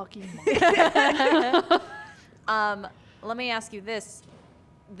fucking monitor. Let me ask you this.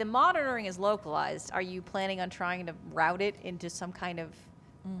 The monitoring is localized. Are you planning on trying to route it into some kind of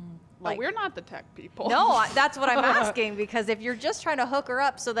Like, we're not the tech people. No, that's what I'm asking, because if you're just trying to hook her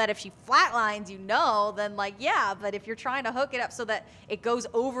up so that if she flatlines, then yeah, but if you're trying to hook it up so that it goes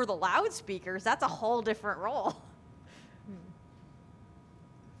over the loudspeakers, that's a whole different role.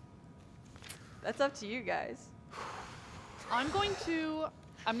 That's up to you guys. I'm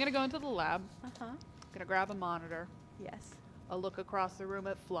gonna go into the lab. Gonna grab a monitor. Yes. I'll look across the room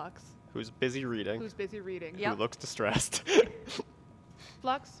at Flux, Who's busy reading? who's busy reading. Yep. Who looks distressed?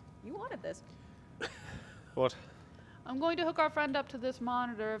 Flux, You wanted this. What? I'm going to hook our friend up to this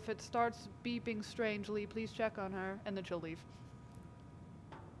monitor. If it starts beeping strangely, please check on her, and then she'll leave.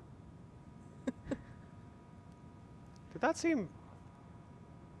 Did that seem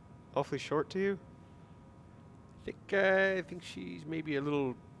awfully short to you? I think she's maybe a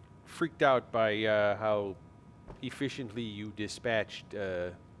little freaked out by how efficiently you dispatched.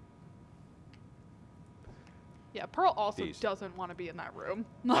 Yeah, Pearl also These. doesn't want to be in that room.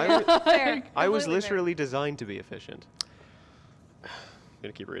 Fair. I was Completely fair. literally designed to be efficient. I'm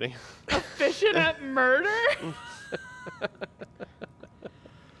gonna keep reading. Efficient at murder?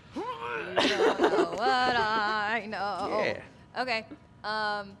 You don't know what I know. Yeah. Okay. So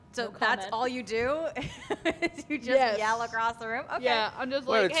No that's comment. all you do? Is you just Yes. yell across the room? Okay. Yeah, I'm just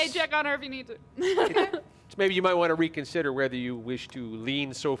Well, like, hey, it's- check on her if you need to. So maybe you might want to reconsider whether you wish to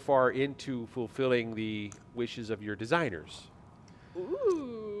lean so far into fulfilling the wishes of your designers.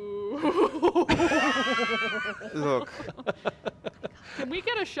 Ooh. Look, Can we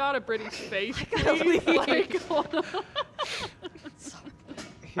get a shot of Brittany's face, please? Like, hold on.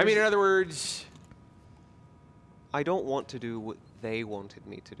 I mean, in other words, I don't want to do what they wanted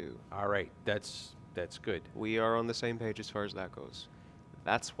me to do. all right, that's good. We are on the same page as far as that goes.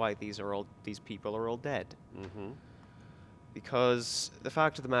 That's why these people are all dead. Mm-hmm. Because the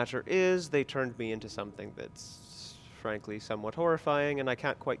fact of the matter is, they turned me into something that's frankly somewhat horrifying, and I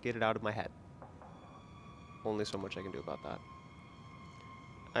can't quite get it out of my head. Only so much I can do about that.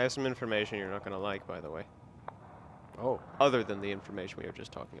 I have some information you're not going to like, by the way. Oh, Other than the information we were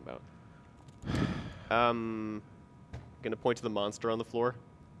just talking about. Gonna point to the monster on the floor.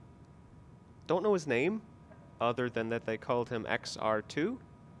 Don't know his name, other than that they called him XR2.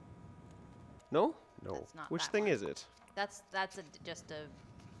 No? no. That's not Which that thing one. is it? That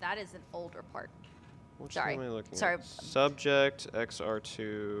is an older part. Which Sorry. thing am I looking Sorry. at? Subject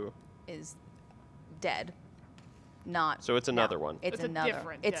XR2. Is dead. Not. So it's no, another one. It's It's a another.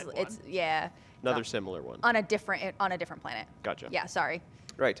 different It's dead it's one. yeah. Another it's similar one. on a different planet. Gotcha. Yeah. Sorry.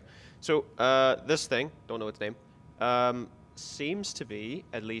 Right. So this thing, don't know its name, seems to be,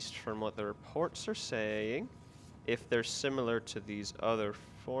 at least from what the reports are saying, if they're similar to these other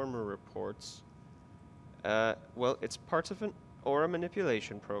former reports, well, it's part of an aura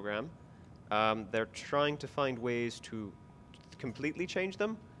manipulation program. They're trying to find ways to completely change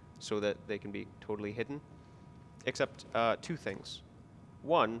them so that they can be totally hidden. Except two things.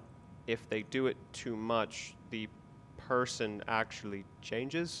 One, if they do it too much, the person actually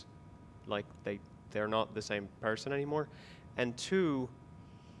changes. Like they're not the same person anymore. And two,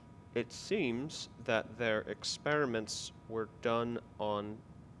 it seems that their experiments were done on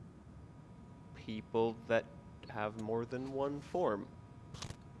people that have more than one form.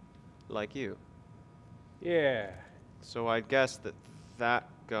 Like you. Yeah. So I guess that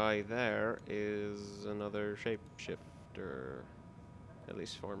guy there is another shapeshifter, at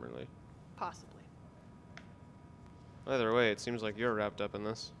least formerly. Possibly. Either way, it seems like you're wrapped up in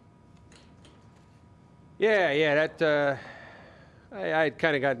this. Yeah, that, I'd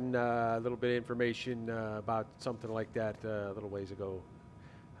kind of gotten a little bit of information about something like that a little ways ago.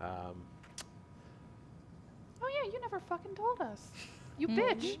 Oh yeah, you never fucking told us. You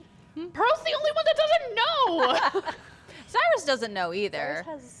bitch. Pearl's the only one that doesn't know. Cyrus doesn't know either.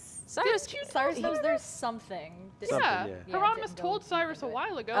 Cyrus Didn't you Cyrus know knows either? there's something. Yeah. Yeah, Hieronymus didn't told go Cyrus a into it.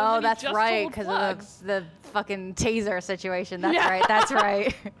 while ago. Oh, and then he that's just right, told because Flex. of the fucking taser situation. That's Yeah. right. That's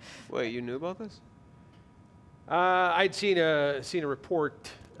right. Wait, you knew about this? I'd seen a report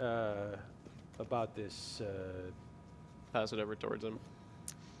about this. Pass it over towards him.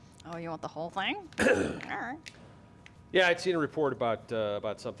 Oh, you want the whole thing? All right. Yeah, I'd seen a report about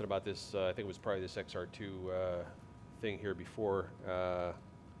something about this. I think it was probably this XR2 thing here before.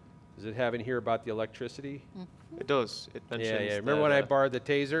 Does it have in here about the electricity? It does. It mentions. Yeah. Remember when I borrowed the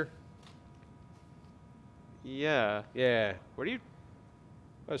taser? Yeah. Yeah. Where do you?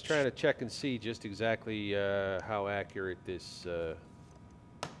 I was trying to check and see just exactly how accurate this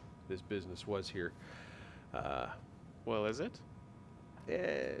business was here. Well, is it?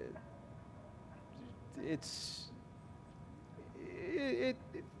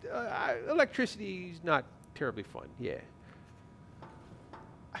 Electricity's not terribly fun. Yeah.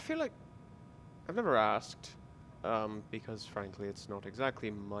 I feel like I've never asked, because frankly, it's not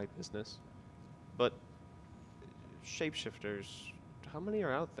exactly my business. But shapeshifters, how many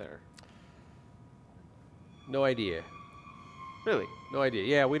are out there? No idea. Really? No idea.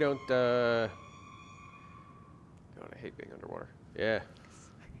 Yeah, we don't. God, I hate being underwater. Yeah.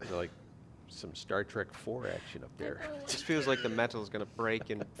 Like some Star Trek 4 action up there. It just feels like the metal's gonna break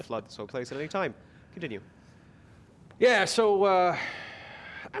and flood this whole place at any time. Continue. Yeah, so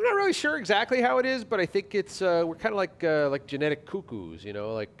I'm not really sure exactly how it is, but I think it's we're kind of like genetic cuckoos, you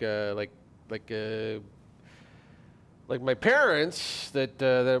know, like my parents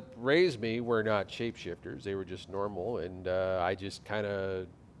that raised me were not shapeshifters; they were just normal, and I just kind of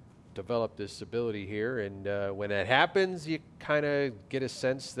developed this ability here, and when that happens, you kind of get a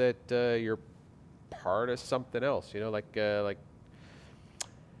sense that you're part of something else, you know, like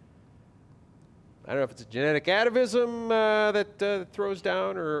I don't know if it's a genetic atavism that throws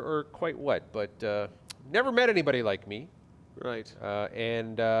down or quite what, but never met anybody like me. Right.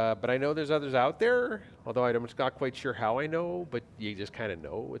 But I know there's others out there, although I'm just not quite sure how I know, but you just kind of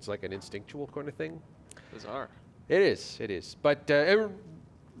know. It's like an instinctual kind of thing. Bizarre. It is. But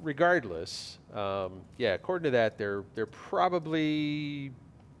regardless, yeah, according to that, they're probably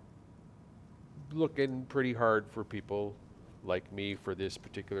looking pretty hard for people like me for this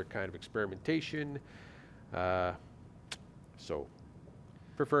particular kind of experimentation. So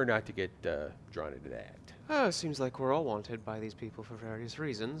prefer not to get drawn into that. Seems like we're all wanted by these people for various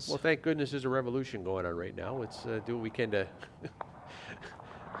reasons. Well, thank goodness there's a revolution going on right now. Let's do what we can to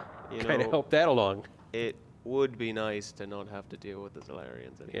you kind of know, help that along. it would be nice to not have to deal with the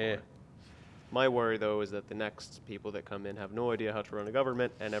Solarians anymore. Yeah. My worry, though, is that the next people that come in have no idea how to run a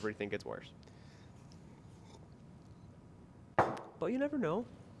government, and everything gets worse. But you never know.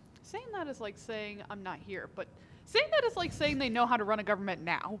 Saying that is like saying I'm not here, but saying that is like saying they know how to run a government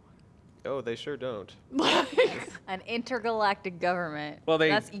now. Oh, they sure don't. Like, An intergalactic government. Well,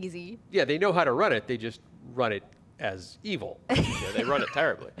 That's easy. Yeah, they know how to run it. They just run it as evil. Yeah, they run it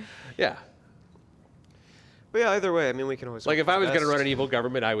terribly. Yeah. But yeah, either way, I mean, we can always Like hope if for I the was going to best. run an evil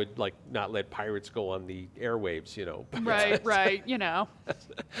government, I would like not let pirates go on the airwaves, you know. right, you know.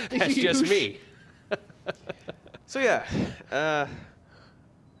 That's just me. So yeah,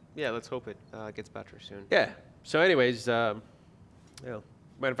 yeah, let's hope it gets better soon. Yeah. So anyways, mind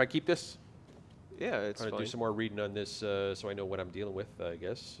if I keep this? Yeah, it's I'm going to fine. do some more reading on this so I know what I'm dealing with, I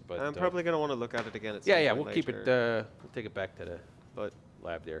guess. But I'm probably going to want to look at it again at some yeah, point we'll keep it, later. we'll take it back to the But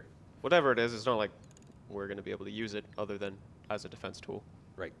lab there. whatever it is, it's not like we're going to be able to use it other than as a defense tool.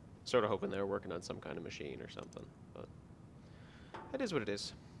 Right. Sort of hoping they were working on some kind of machine or something. But it is what it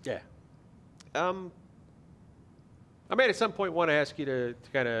is. Yeah. I might at some point want to ask you to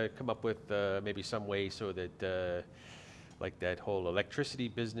kind of come up with maybe some way so that, like that whole electricity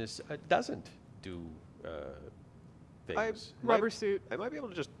business doesn't do things. Rubber suit. I might be able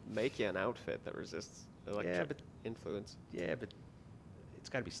to just make you an outfit that resists electric but- influence. Yeah, but it's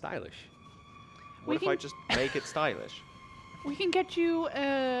got to be stylish. What if I can- just make it stylish? We can get you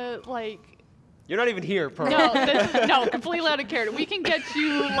like You're not even here, Pearl. no, completely out of character. We can get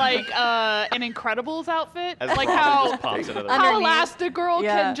you like an Incredibles outfit, As like Robin how just pops into the how Underneath. Elastigirl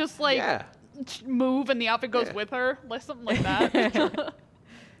Yeah. can just like Yeah. move and the outfit goes with her, like something like that.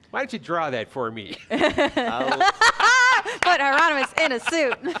 Why don't you draw that for me? I'll Put Hieronymus in a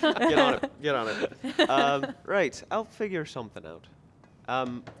suit. get on it. Get on it. Right, I'll figure something out.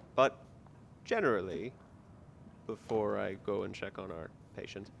 But generally, before I go and check on our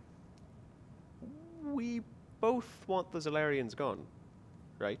patient, we both want the Zolarians gone,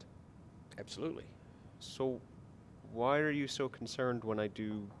 right? Absolutely. So why are you so concerned when I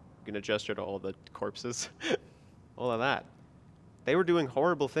do gonna gesture to all the corpses? All of that. They were doing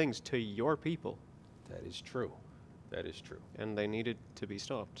horrible things to your people, That is true. That is true. and they needed to be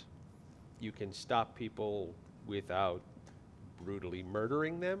stopped. You can stop people without brutally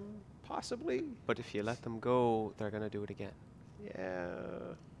murdering them, possibly. But if you let them go, they're gonna do it again.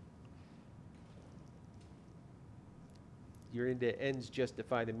 Yeah. You're into ends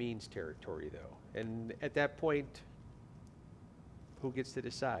justify the means territory, though. And at that point, who gets to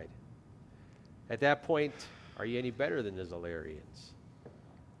decide? At that point, are you any better than the Zolarians?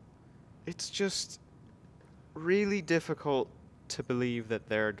 It's just really difficult to believe that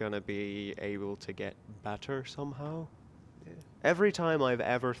they're gonna be able to get better somehow. Every time I've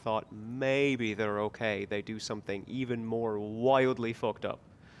ever thought maybe they're okay, they do something even more wildly fucked up.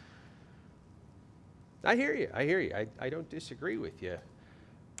 I hear you. I hear you. I don't disagree with you.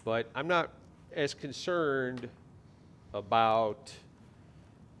 But I'm not as concerned about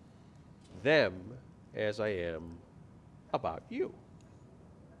them as I am about you.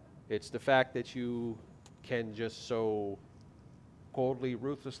 It's the fact that you can just so coldly,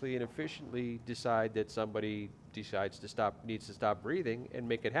 ruthlessly, and efficiently decide that somebody needs to stop breathing and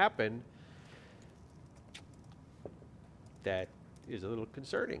make it happen. That is a little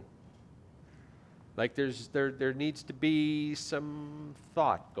concerning. Like there needs to be some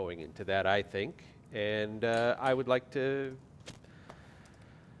thought going into that, I think, and I would like to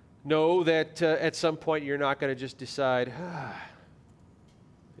know that at some point you're not going to just decide,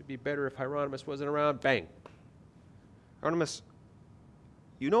 it'd be better if Hieronymus wasn't around. Bang. Artemis,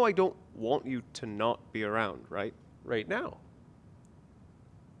 you know I don't want you to not be around, right? Right now.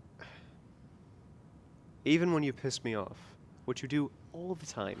 Even when you piss me off, which you do all the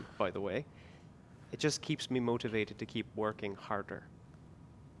time, by the way, it just keeps me motivated to keep working harder.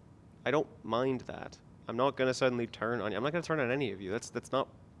 I don't mind that. I'm not gonna suddenly turn on you. I'm not gonna turn on any of you. That's not.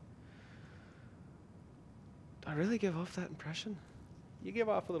 Do I really give off that impression? You give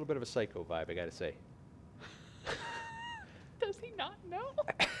off a little bit of a psycho vibe, I gotta say. Does he not know?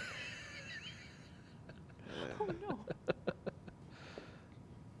 Oh no.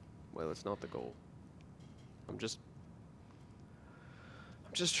 Well, it's not the goal. I'm just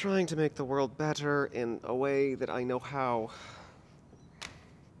trying to make the world better in a way that I know how.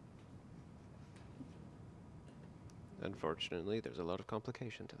 Unfortunately, there's a lot of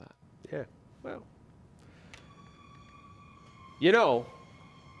complication to that. Yeah, well. You know,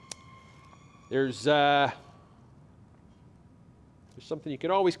 there's something you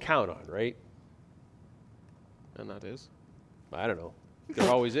can always count on, right? And that is? I don't know. There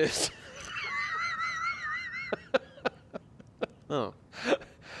always is. Oh.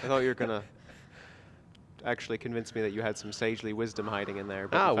 I thought you were gonna actually convince me that you had some sagely wisdom hiding in there.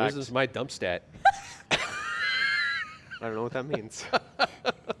 But in fact, Wisdom's my dump stat. I don't know what that means.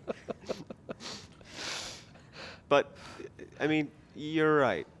 But, I mean, you're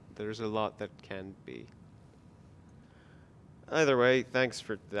right. There's a lot that can be. Either way, thanks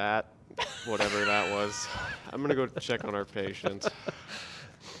for that. Whatever that was. I'm gonna go check on our patient.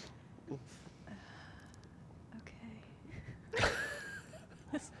 Okay.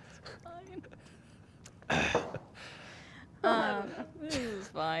 This is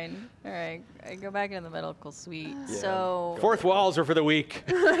fine. All right, I go back into the medical suite. So Fourth walls are for the weak.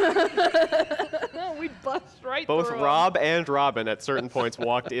 We bust right Both through 'em. Rob and Robin at certain points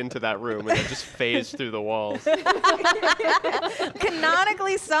walked into that room and then just phased through the walls.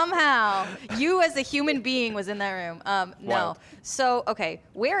 canonically, somehow, you as a human being was in that room. No. Wild. So okay,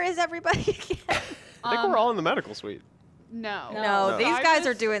 where is everybody again? I think we're all in the medical suite. No. No, these guys are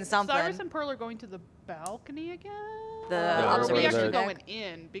Cyrus- doing something. Cyrus and Pearl are going to the balcony again? The or are we observation actually deck. going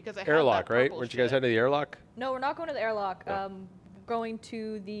in? Because I have Airlock, that right? purple Weren't you guys shit. heading to the airlock? No, we're not going to the airlock. Oh. Going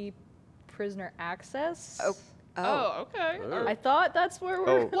to the prisoner access. Oh, okay. Oh. I thought that's where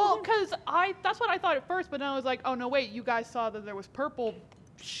we're. Oh. Well, because that's what I thought at first, but then I was like, oh no, wait, you guys saw that there was purple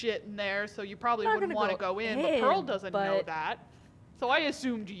shit in there, so you probably Not wouldn't gonna want to go go in. But Pearl in, doesn't know but- that, so I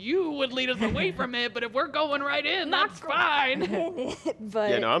assumed you would lead us away from it. But if we're going right in, that's fine.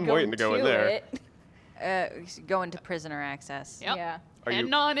 But Yeah, no, I'm waiting to go in there. it- Go into prisoner access. Yep. Yeah. Are And you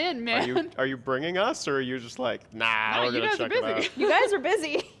not in, man. are you bringing us, or are you just like, nah, Nah, we're you gonna guys are check it busy. out? You guys are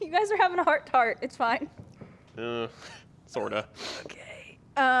busy. You guys are having a heart to heart. It's fine. Sorta.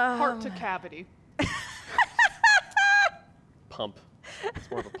 Heart to cavity. Pump. It's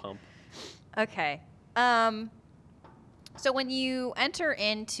more of a pump. Okay. So when you enter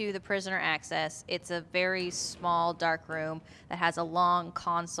into the prisoner access, it's a very small, dark room that has a long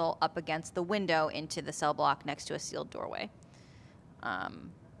console up against the window into the cell block next to a sealed doorway.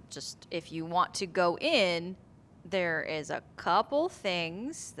 Just if you want to go in, there is a couple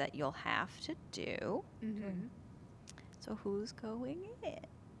things that you'll have to do. So who's going in?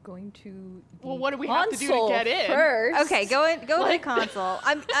 Going to. Well, the what do we have to do to console get in? First. Okay, go in. Go to the console.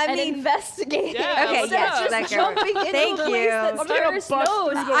 I And mean, investigate. Yeah, okay, let's yes, go. that Just girl. jumping into Thank a place you. that I'm just gonna Cyrus bust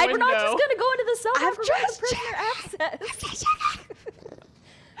knows. through the We're not just window. gonna go into the cell I'm block. We're going to just prisoner access.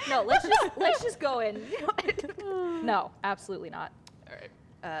 No, let's just go in. No, absolutely not. All right.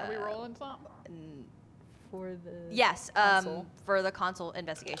 Are we rolling something? For the Yes, console. for the console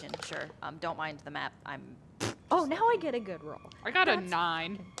investigation, sure. Don't mind the map. I'm. Oh, now I get a good roll. I got a 9.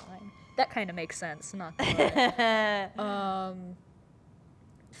 Fine. That kind of makes sense. Not gonna lie.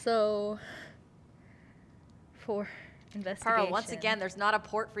 So for investigation. Pearl, once again, there's not a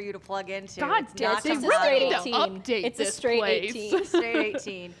port for you to plug into. God It's damn not it, it's a we straight need to 18. update It's a this straight place. 18. straight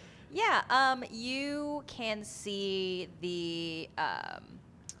 18. Yeah, you can see the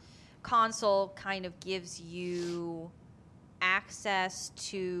console kind of gives you access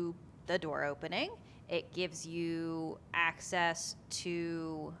to the door opening. It gives you access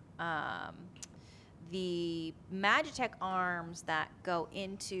to the Magitech arms that go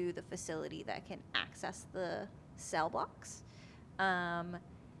into the facility that can access the cell blocks. And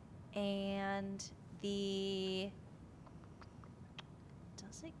the...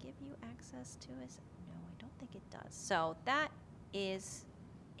 Does it give you access to us? No, I don't think it does. So that is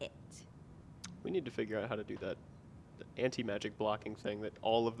it. We need to figure out how to do that the anti-magic blocking thing that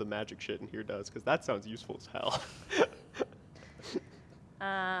all of the magic shit in here does, because that sounds useful as hell.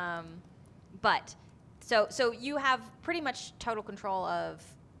 But so you have pretty much total control of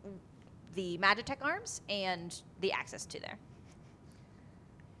the Magitech arms and the access to there.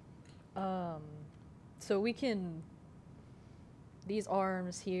 So we can. These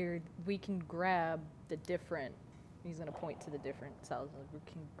arms here, we can grab the different. He's gonna point to the different cells. We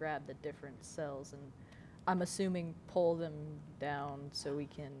can grab the different cells, and I'm assuming pull them down so we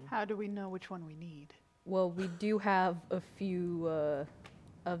can. How do we know which one we need? Well, we do have a few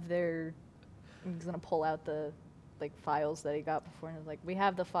of their. He's gonna pull out the files that he got before, and he's like, we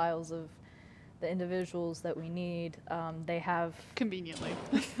have the files of the individuals that we need. They have. Conveniently.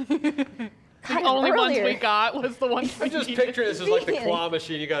 Kind The of only ones earlier. we got was the ones we I'm just needed. picturing this as like the claw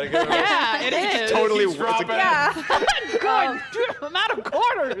machine. You gotta go. Yeah, it is. Totally Keeps works. dropping. Good. I'm out of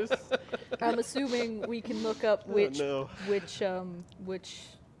quarters. I'm assuming we can look up which no. which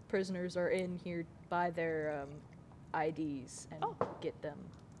prisoners are in here by their IDs and Oh. get them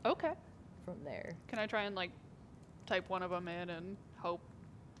Okay. from there. Can I try and type one of them in and hope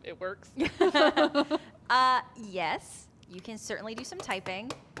it works? Yes, you can certainly do some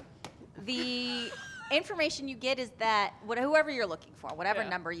typing. The information you get is that whoever you're looking for, whatever Yeah.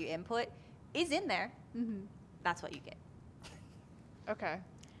 number you input, is in there. That's what you get. Okay.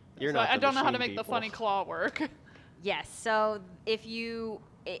 You're So not I the don't know how to machine make the people. funny claw work. Yes. So if you,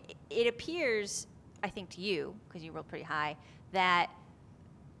 it appears, I think to you, because you rolled pretty high, that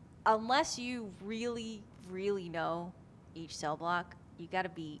unless you really, really know each cell block, you got to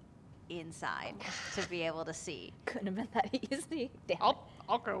be inside to be able to see. Couldn't have been that easy. Damn.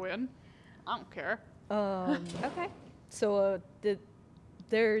 I'll go in. I don't care. Okay. So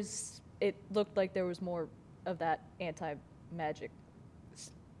it looked like there was more of that anti-magic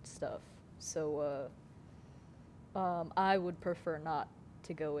stuff. So I would prefer not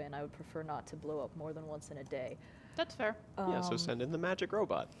to go in. I would prefer not to blow up more than once in a day. That's fair. Yeah, so send in the magic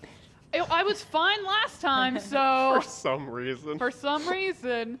robot. I was fine last time, so For some reason. for some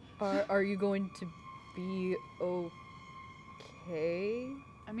reason, Are you going to be okay?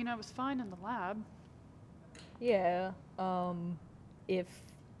 I mean, I was fine in the lab. Yeah. If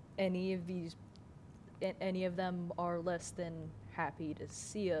any of them are less than happy to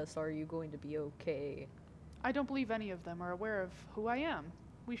see us, are you going to be okay? I don't believe any of them are aware of who I am.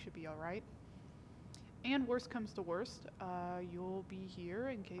 We should be all right. And worst comes to worst, you'll be here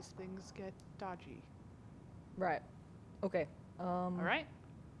in case things get dodgy. Right. Okay. All right?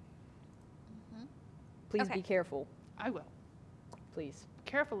 Please Okay. be careful. I will. Please.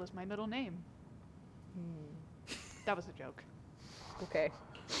 Careful is my middle name. That was a joke. Okay.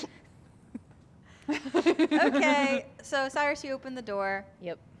 Okay, so Cyrus, you open the door.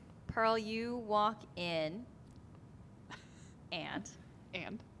 Yep. Pearl, you walk in. And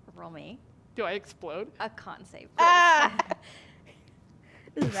And roll me do I explode? a con save. Ah!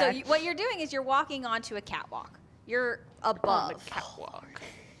 So what you're doing is you're walking onto a catwalk. You're On above. the catwalk.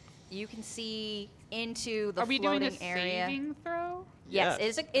 You can see into the Are we doing floating a area. saving throw? Yes,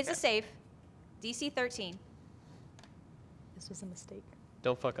 Yes. it's a save. DC 13. This was a mistake.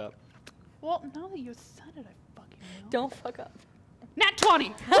 Don't fuck up. Well, now that you said it, I fucking will. Don't fuck up. Nat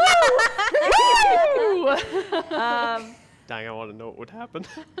 20! Dang, I want to know what would happen.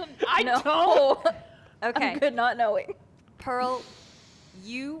 I No. don't! Okay. I'm good not knowing. Pearl,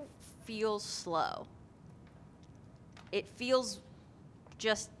 you feel slow. It feels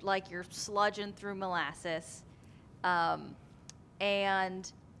just like you're sludging through molasses. And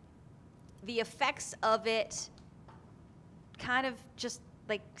the effects of it kind of just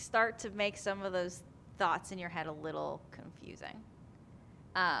like start to make some of those thoughts in your head a little confusing.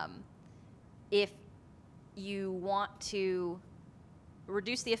 If you want to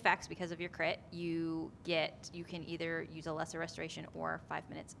reduce the effects because of your crit, you can either use a lesser restoration or 5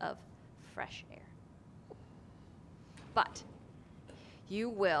 minutes of fresh air. But you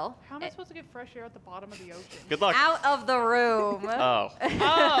will How am I supposed to get fresh air at the bottom of the ocean? Good luck. out of the room. Oh.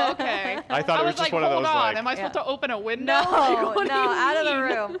 Oh, okay. I thought it was was just like, one of hold those, on, like- am I supposed Yeah. to open a window? No, Like, what do no, you out of the mean?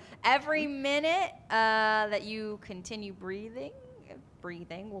 room. Every minute that you continue breathing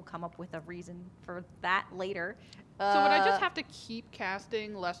will come up with a reason for that later. So would I just have to keep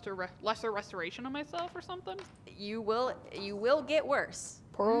casting lesser restoration on myself or something? You will get worse.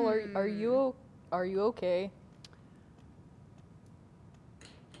 Pearl, are you okay?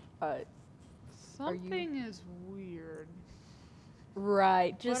 Something is weird,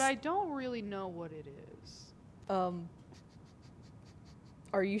 Right. Just but I don't really know what it is.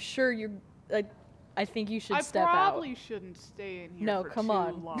 Are you sure you're like? I think you should I step probably shouldn't stay in here No, for come too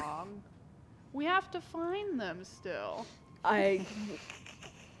on. long. We have to find them still. out.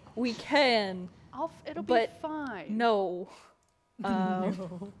 We can. It'll be But fine. No.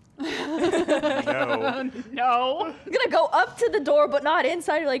 No. No. I'm gonna go up to the door, but not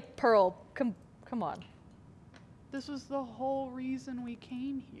inside. Like Pearl, come on. This was the whole reason we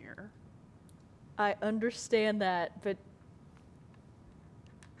came here. I understand that, but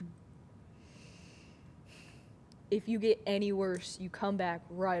if you get any worse, you come back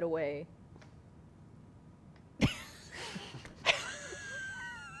right away.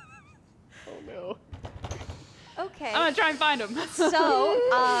 Oh no. Okay. I'm gonna try and find them.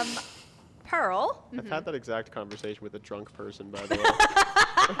 So, Pearl. I've had that exact conversation with a drunk person, by the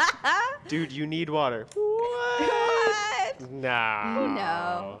way. Dude, you need water. What? No.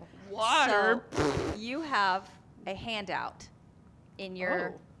 No. Water. So, you have a handout in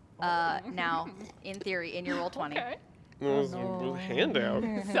your now, in theory, in your roll 20. Okay. Handout.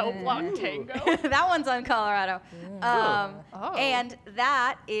 Cell block tango. That one's on Colorado. Oh. And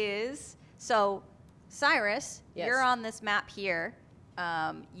that is so, Cyrus, Yes. you're on this map here.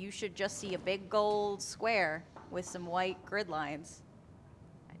 You should just see a big gold square with some white grid lines.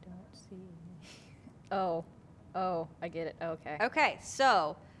 I don't see. Oh, I get it. Okay. Okay,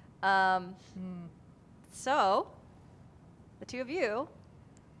 so, so the two of you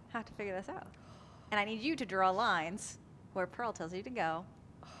have to figure this out, and I need you to draw lines where Pearl tells you to go.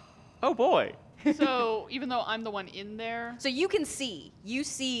 Oh boy. So even though I'm the one in there, So you can see, you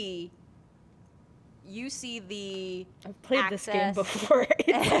see the I've played this game access. before.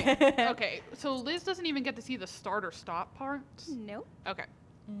 okay. So Liz doesn't even get to see the start or stop parts. Nope. Okay.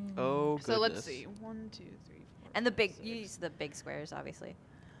 Oh, So let's see. 1, 2, 3, 4. And the big, you use the big squares, obviously.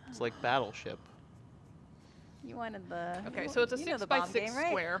 It's like Battleship. You wanted the. Okay, so it's a you know 6 the by bomb 6 game, right?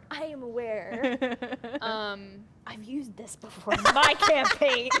 square. I am aware. Um. I've used this before in my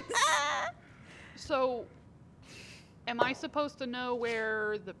campaigns. So, am I supposed to know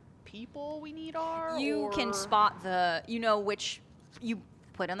where the people we need are? You can or- spot which you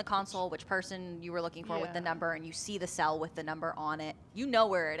put in the console, which person you were looking for with the Yeah. number, and you see the cell with the number on it. You know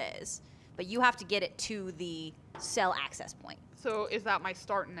where it is, but you have to get it to the cell access point. So is that my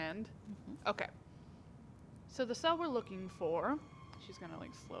start and end? Okay. So the cell we're looking for, she's gonna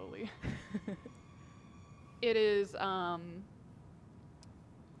like slowly. It is 5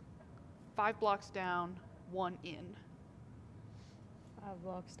 blocks down, 1 in. 5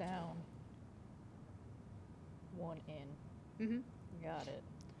 blocks down. 1 in. Mm-hmm. Got it.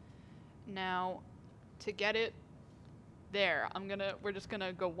 Now, to get it there, we're just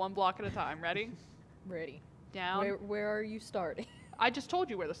gonna go 1 block at a time. Ready? Ready. Down. Where are you starting? I just told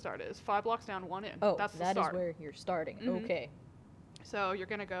you where the start is. 5 blocks down, 1 in. Oh, That's the that is start. where you're starting. Mhm. Okay. So you're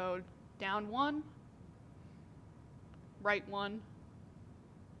gonna go down 1, right 1.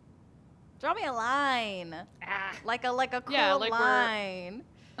 Draw me a line. Like a cool Yeah, like we're- line.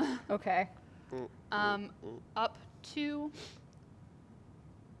 Okay. Up 2,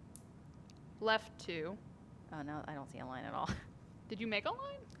 left 2. Oh no, I don't see a line at all. Did you make a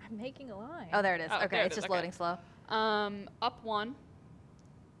line? I'm making a line. Oh, there it is. Oh, Okay, there it it's is, just okay. loading slow. Up 1,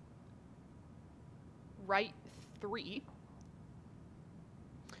 right 3,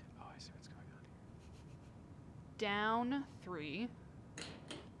 Oh, I see what's going on here. down 3,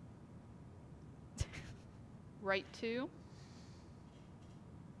 right 2,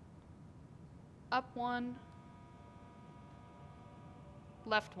 up 1,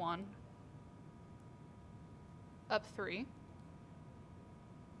 left 1, up 3,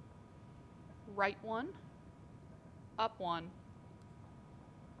 right 1, up 1,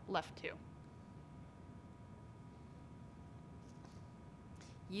 left 2.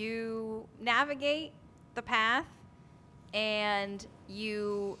 You navigate the path, and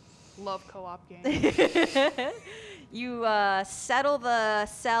you Love co-op games. you settle the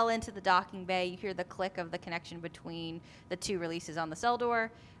cell into the docking bay. You hear the click of the connection between the 2 releases on the cell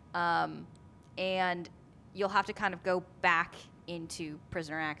door, and you'll have to kind of go back into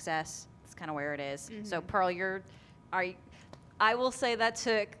prisoner access. That's kind of where it is. So Pearl, I will say that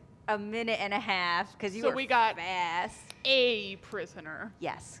took a minute and a half because you So were we got- fast. A prisoner.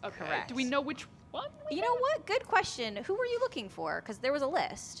 Yes, Okay. correct. Do we know which one? You know what? Good question. Who were you looking for? Because there was a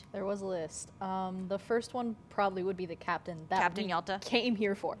list. There was a list. The first one probably would be the captain that Captain we Yalta? came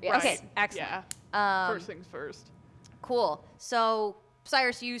here for. Right. Okay, excellent. Yeah. First things first. Cool. So,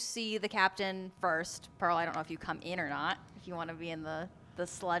 Cyrus, you see the captain first. Pearl, I don't know if you come in or not. If you want to be in the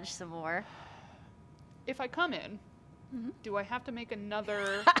sludge some more. If I come in, do I have to make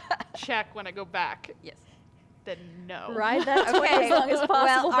another check when I go back? Yes. Then no. Ride that toy Okay. as long as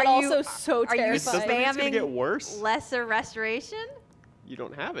possible, Well, but are you- also so are you Does that terrifying. mean it's gonna spamming get worse? Lesser restoration? You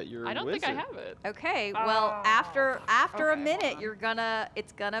don't have it. You're a I don't wizard. think I have it. Okay. Well, after a Okay, minute, hold on.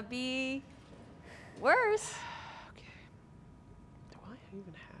 it's gonna be worse. Okay. Do I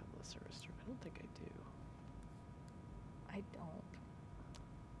even have lesser restoration? I don't think I do. I don't.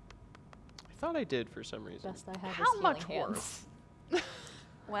 I thought I did for some reason. Best I have How is much healing hands. worse?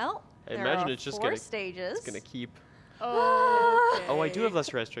 Well, I there imagine are it's just 4 gonna- stages. It's gonna keep. Oh, Oh, I do have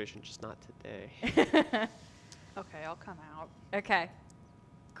lesser restoration, just not today. Okay, I'll come out. Okay.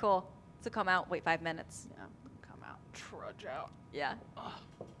 Cool. So come out. Wait 5 minutes. Yeah, come out. Trudge out. Yeah.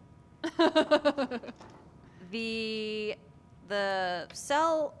 The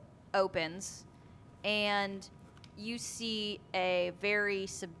cell opens, and you see a very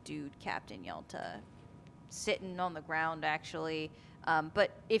subdued Captain Yalta sitting on the ground, actually.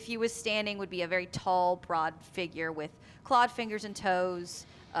 But if he was standing, would be a very tall, broad figure with clawed fingers and toes.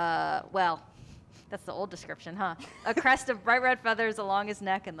 Well, that's the old description, huh? A crest of bright red feathers along his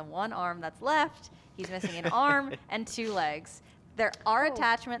neck and the one arm that's left. He's missing an arm and 2 legs. There are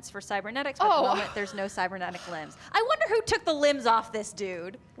attachments for cybernetics, but at the moment there's no cybernetic limbs. I wonder who took the limbs off this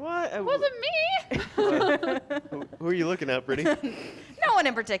dude. What? Wasn't me. Who are you looking at, Brittany? No one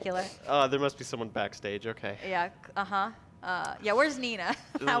in particular. There must be someone backstage. Okay. Yeah, yeah, where's Nina?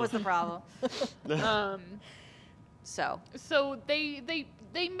 That was the problem. So, So they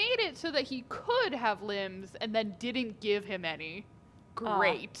made it so that he could have limbs and then didn't give him any.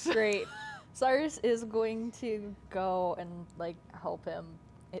 Great. Great. Cyrus is going to go and like help him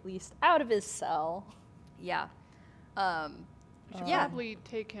at least out of his cell. yeah. We should Yeah. probably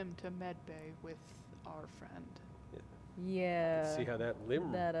take him to medbay with our friend. Yeah. See how that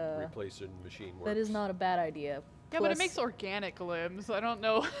limb that, replacing machine works. That is not a bad idea. Yeah, but it Plus- makes organic limbs. I don't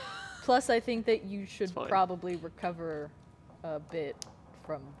know. Plus, I think that you should fine. probably recover a bit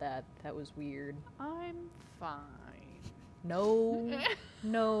from that. That was weird. I'm fine. No,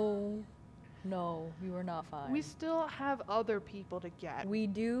 no, no, you are not fine. We still have other people to get. We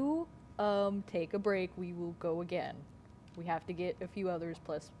do take a break. We will go again. We have to get a few others,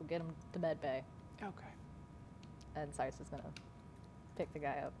 plus we'll get them to medbay. Okay. And Cyrus is gonna pick the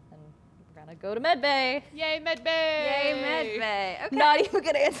guy up and we're gonna go to Medbay. Yay, Medbay! Yay, Medbay. Okay. Not even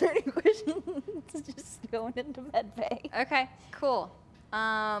gonna answer any questions. Just going into Medbay. Okay, cool.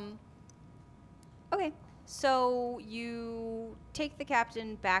 Okay, so you take the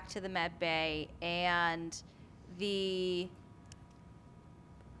captain back to the med bay, and he's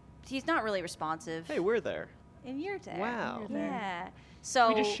not really responsive. Hey, we're there. And you're there. Wow. Yeah. So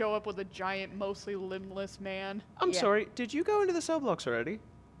We just show up with a giant, mostly limbless man. I'm Yeah. sorry. Did you go into the cell blocks already?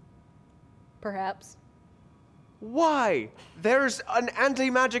 Perhaps. Why? There's an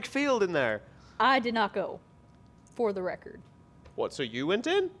anti-magic field in there. I did not go, for the record. What? So you went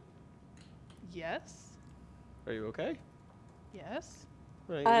in? Yes. Are you okay? Yes.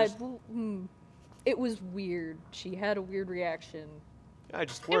 Right, It was weird. She had a weird reaction. I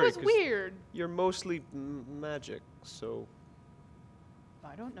just It worried. was 'cause weird. You're mostly magic, so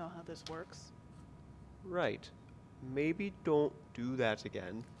I don't know how this works. right. Maybe don't do that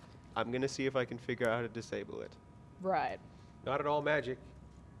again. I'm gonna see if I can figure out how to disable it. Right. Not at all magic.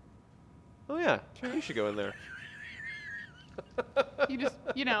 Oh yeah, you should go in there. You just,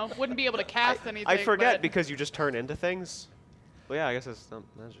 wouldn't be able to cast anything. I forget but because you just turn into things. Well, yeah, I guess it's not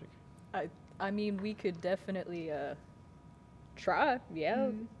magic. I mean, we could definitely try. Yeah.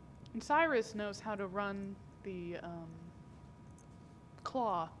 And Cyrus knows how to run the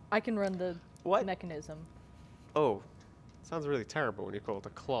claw. I can run the What? mechanism. Oh, sounds really terrible when you call it a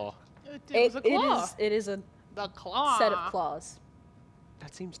claw. It was a claw. It is a The claw. set of claws.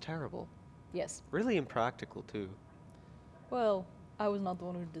 That seems terrible. Yes. Really impractical too. Well, I was not the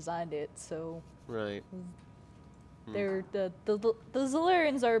one who designed it, so Right. they're the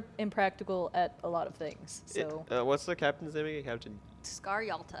Zolarians are impractical at a lot up So What's the captain's name again? Captain Scar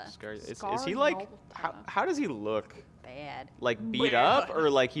Yalta. Scar. Is he like? How does he look? Bad. Like beat up, or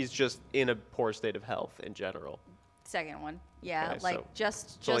like he's just in a poor state of health in general? Second one. Yeah, Okay, like so-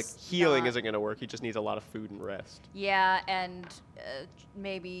 just So like healing not- isn't gonna work. He just needs a lot of food and rest. Yeah, and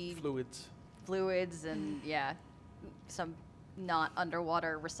maybe Fluids. fluids and some not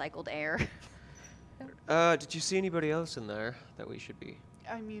underwater recycled air. Did you see anybody else in there that we should be?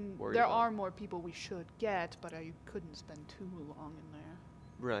 I mean, Worried there about. are more people we should get, but I couldn't spend too long in there.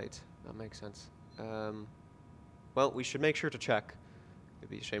 Right. That makes sense. Well, we should make sure to check. It'd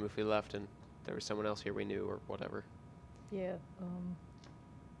be a shame if we left and there was someone else here we knew or whatever. yeah,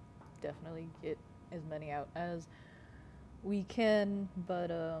 definitely get as many out as we can, but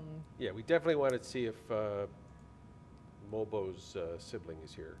Yeah, we definitely want to see if Mobo's sibling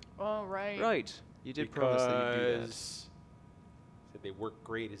is here. Oh, right. Right. You did promise that you'd do that. Because said they work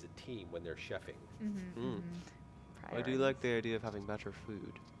great as a team when they're chefing. Mm. I do like the idea of having better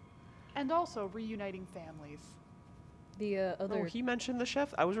food. And also reuniting families. the other Oh, he mentioned the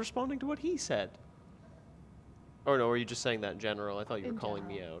chef. I was responding to what he said. Oh no, were you just saying that in general? I thought you were In calling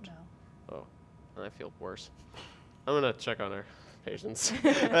me general, out. no. Oh, I feel worse. I'm gonna check on our patients.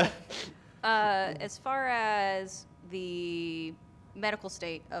 As far as the medical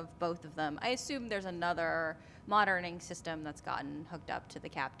state of both of them, I assume there's another monitoring system that's gotten hooked up to the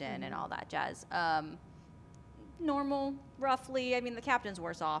captain and all that jazz. Normal, roughly. I mean, the captain's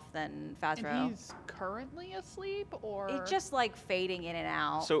worse off than Fazro. And he's currently asleep, or It's just like fading in and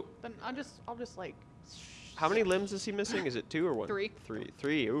out. So, then I'll just like. how many limbs is he missing? Is it 2 or 1? 3.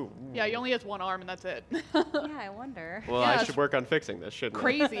 3. Ooh. Yeah, he only has one arm, and that's it. yeah, I wonder. Well, Yeah, I it's should work on fixing this, shouldn't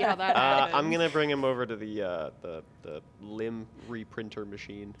Crazy how that I? happens. I'm gonna bring him over to the limb reprinter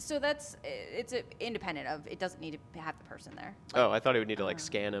machine. So it's independent of. It doesn't need to have the person there. Oh, I thought he would need to like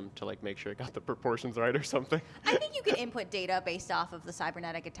scan him to like make sure he got the proportions right or something. I think you can input data based off of the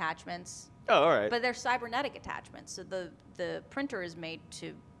cybernetic attachments, Oh, all right. but they're cybernetic attachments. So the printer is made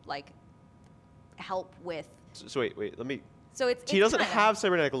to like help with. So wait, let me. So it's He doesn't kinda- have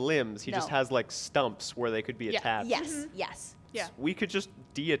cybernetic limbs. He just No. has like stumps where they could be Yeah. attached. Yes. Yes. Yeah. We could just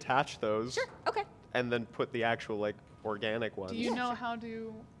deattach those. Sure. Okay. And then put the actual like organic ones. Do you know how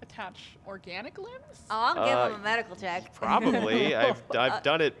to attach organic limbs? I'll give him a medical check. Probably. I've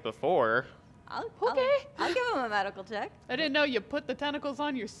done it before. Okay. I'll give him a medical check. I didn't know you put the tentacles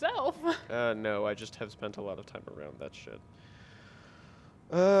on yourself. No, I just have spent a lot of time around that shit.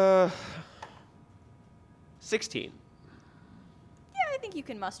 16. Yeah, I think you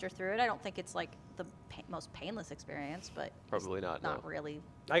can muster through it. I don't think it's like the most painless experience, but Probably not. not No. really.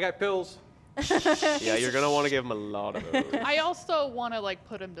 I got pills. Yeah, you're gonna want to give him a lot of those. I also want to like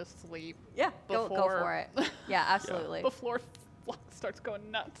put him to sleep Yeah, go Before- for it. Yeah, absolutely. before Flux starts going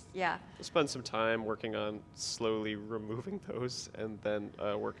nuts. Yeah. We'll spend some time working on slowly removing those, and then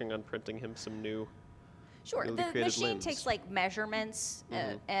working on printing him some new. Sure. Newly The created machine limbs. takes like measurements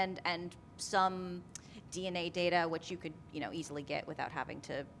and some. DNA data, which you could, easily get without having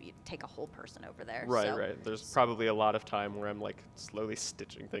to take a whole person over there. Right, so, right. There's probably a lot of time where I'm like slowly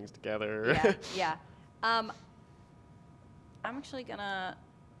stitching things together. Yeah, yeah. I'm actually gonna.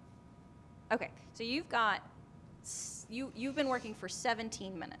 Okay, so you've got you've been working for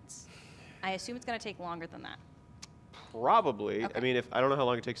 17 minutes. I assume it's gonna take longer than that. Probably. Okay. I mean, I don't know how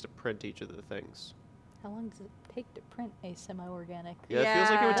long it takes to print each of the things. How long does it take to print a semi-organic? Yeah, it feels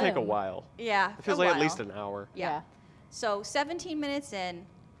like it would take a Yeah. while. Yeah, It feels a like at while. least an hour. Yeah. So 17 minutes in,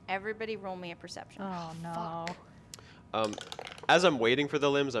 everybody roll me a perception. Oh no. As I'm waiting for the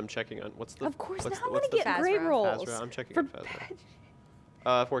limbs, I'm checking on what's the. Of course, what's now I'm what's gonna the get great Fazra? rolls. Fazra? I'm checking For on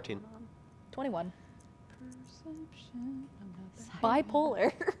Fazra. 14. 21. Perception. I'm not that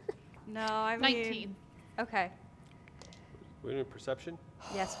Bipolar. No, I mean. 19. Okay. We doing perception?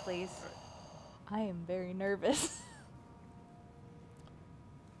 Yes, please. I am very nervous.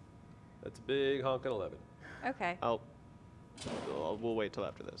 That's a big honkin' 11. Okay. We'll wait till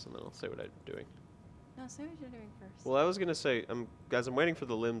after this, and then I'll say what I'm doing. No, say what you're doing first. Well, I was gonna say, guys, I'm waiting for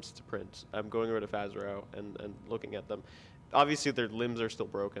the limbs to print. I'm going over to Fazro and looking at them. Obviously, their limbs are still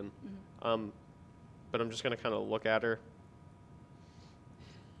broken. But I'm just gonna kind of look at her.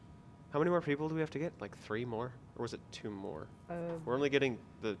 How many more people do we have to get? Like 3 more, or was it 2 more? We're only getting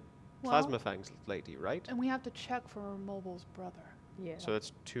the Plasma Fangs lady, right? And we have to check for Mobile's brother, Yeah. So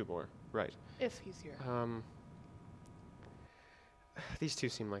that's 2 more, right? if he's here. These 2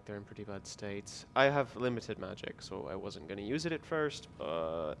 seem like they're in pretty bad states. I have limited magic, so I wasn't gonna use it at first,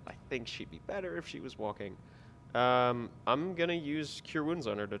 but I think she'd be better if she was walking. I'm gonna use Cure Wounds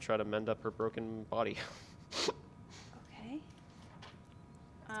on her to try to mend up her broken body. Okay.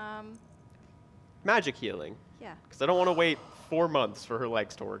 Magic healing, Yeah. because I don't want to wait 4 months for her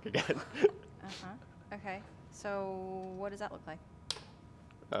legs to work again. Okay. So what does that look like?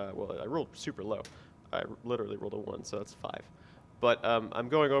 Well, I rolled super low. I literally rolled a 1, so that's 5. But I'm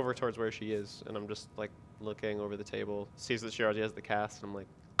going over towards where she is, and I'm just like looking over the table, sees that she already has the cast, and I'm like,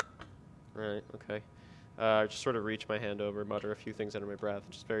 right, okay. Just sort of reach my hand over, mutter a few things under my breath,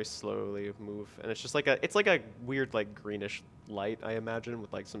 just very slowly move, and it's just like it's like a weird like greenish light, I imagine,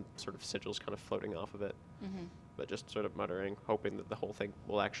 with like some sort of sigils kind of floating off of it. But just sort of muttering, hoping that the whole thing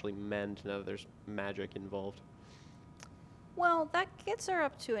will actually mend now that there's magic involved. Well, that gets her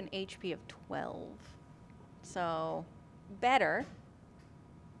up to an HP of 12. So, better.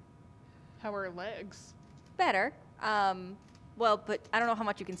 How are her legs? Better. Well, but I don't know how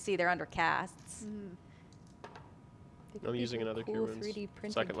much you can see. They're under casts. They could I'm be using some another cool Cure Wounds, 3D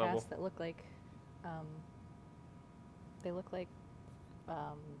printed second level. casts that look like, they look like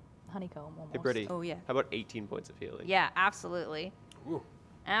honeycomb almost. Hey, Brittany, Oh, yeah. how about 18 points of healing? Yeah, absolutely. Ooh.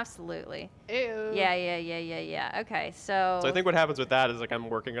 Absolutely. Ew. Yeah. Okay, so. So I think what happens with that is like I'm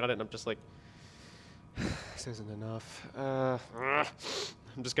working on it, and I'm just like, this isn't enough.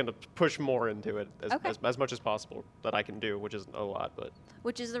 I'm just gonna push more into it Okay. as much as possible that I can do, which isn't a lot, but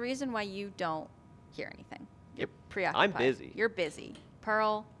Which is the reason why you don't hear anything. You're Yep. preoccupied. I'm busy. You're busy.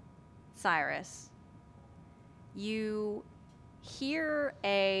 Pearl, Cyrus, you hear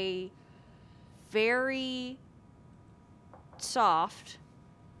a very soft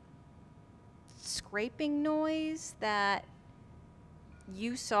scraping noise that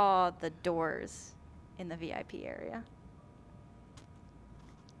you saw the doors in the VIP area.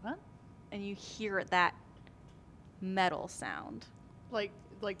 What? And you hear that metal sound. Like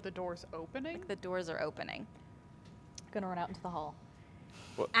the door's opening? Like the doors are opening. Gonna run out into the hall.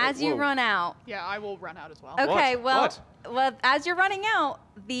 what, As you whoa. run out, Yeah, I will run out as well. okay, What? well, as you're running out,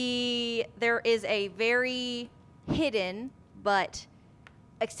 there is a very hidden but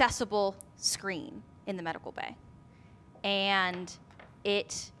accessible screen in the medical bay, and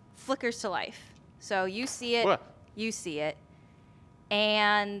it flickers to life. So you see it. What? You see it,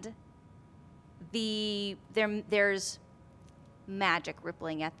 and there's magic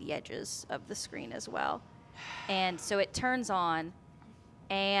rippling at the edges of the screen as well, and so it turns on.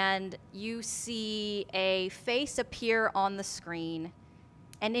 And you see a face appear on the screen.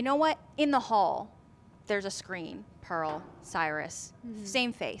 And you know what? In the hall, there's a screen. Pearl, Cyrus,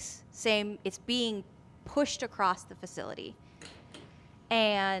 same face, same. It's being pushed across the facility.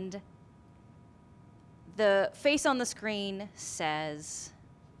 And the face on the screen says,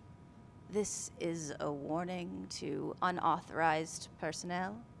 "This is a warning to unauthorized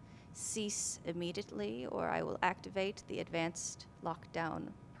personnel. Cease immediately, or I will activate the advanced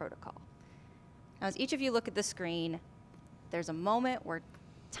lockdown protocol." Now, as each of you look at the screen, there's a moment where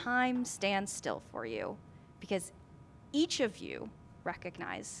time stands still for you, because each of you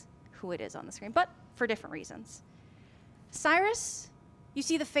recognize who it is on the screen, but for different reasons. Cyrus, you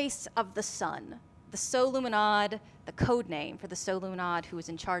see the face of the sun the Soluminad, the code name for the Soluminad who was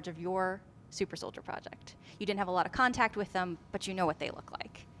in charge of your super soldier project. You didn't have a lot of contact with them, but you know what they look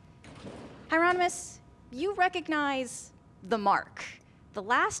like. Hieronymus, you recognize the mark. The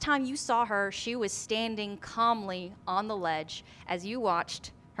last time you saw her, she was standing calmly on the ledge as you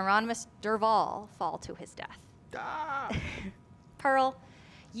watched Hieronymus Derval fall to his death. Pearl,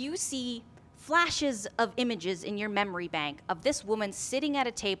 you see flashes of images in your memory bank of this woman sitting at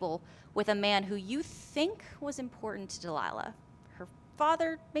a table with a man who you think was important to Delilah. Her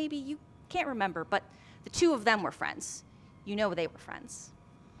father, maybe, you can't remember, but the two of them were friends. You know they were friends.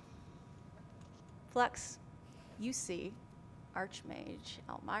 Flux, you see Archmage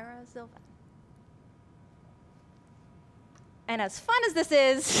Elmira Zilvan. And as fun as this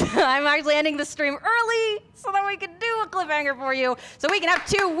is, I'm actually ending the stream early so that we can do a cliffhanger for you, so we can have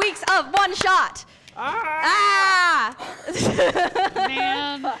 2 weeks of one shot.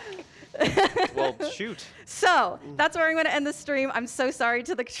 Man. Well, shoot. So that's where I'm going to end the stream. I'm so sorry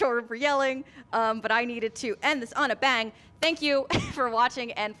to the control room for yelling, but I needed to end this on a bang. Thank you for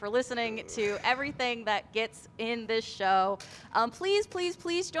watching and for listening to everything that gets in this show. Please, please,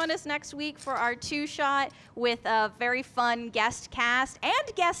 please join us next week for our 2-shot with a very fun guest cast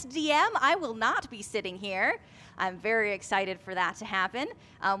and guest DM. I will not be sitting here. I'm very excited for that to happen.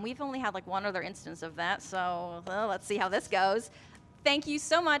 We've only had like one other instance of that, so let's see how this goes. Thank you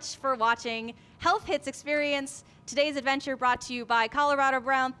so much for watching Health Hits Experience. Today's adventure brought to you by Colorado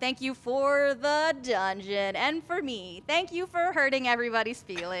Brown. Thank you for the dungeon. And for me, thank you for hurting everybody's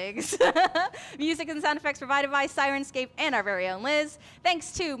feelings. Music and sound effects provided by Sirenscape and our very own Liz.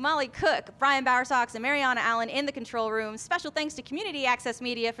 Thanks to Molly Cook, Brian Bowersox, and Mariana Allen in the control room. Special thanks to Community Access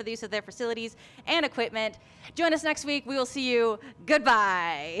Media for the use of their facilities and equipment. Join us next week. We will see you.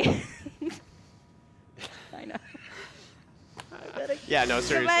 Goodbye. I know. Yeah, no,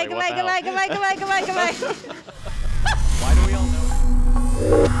 seriously. Goodbye. Why do we all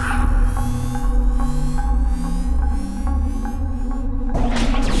know?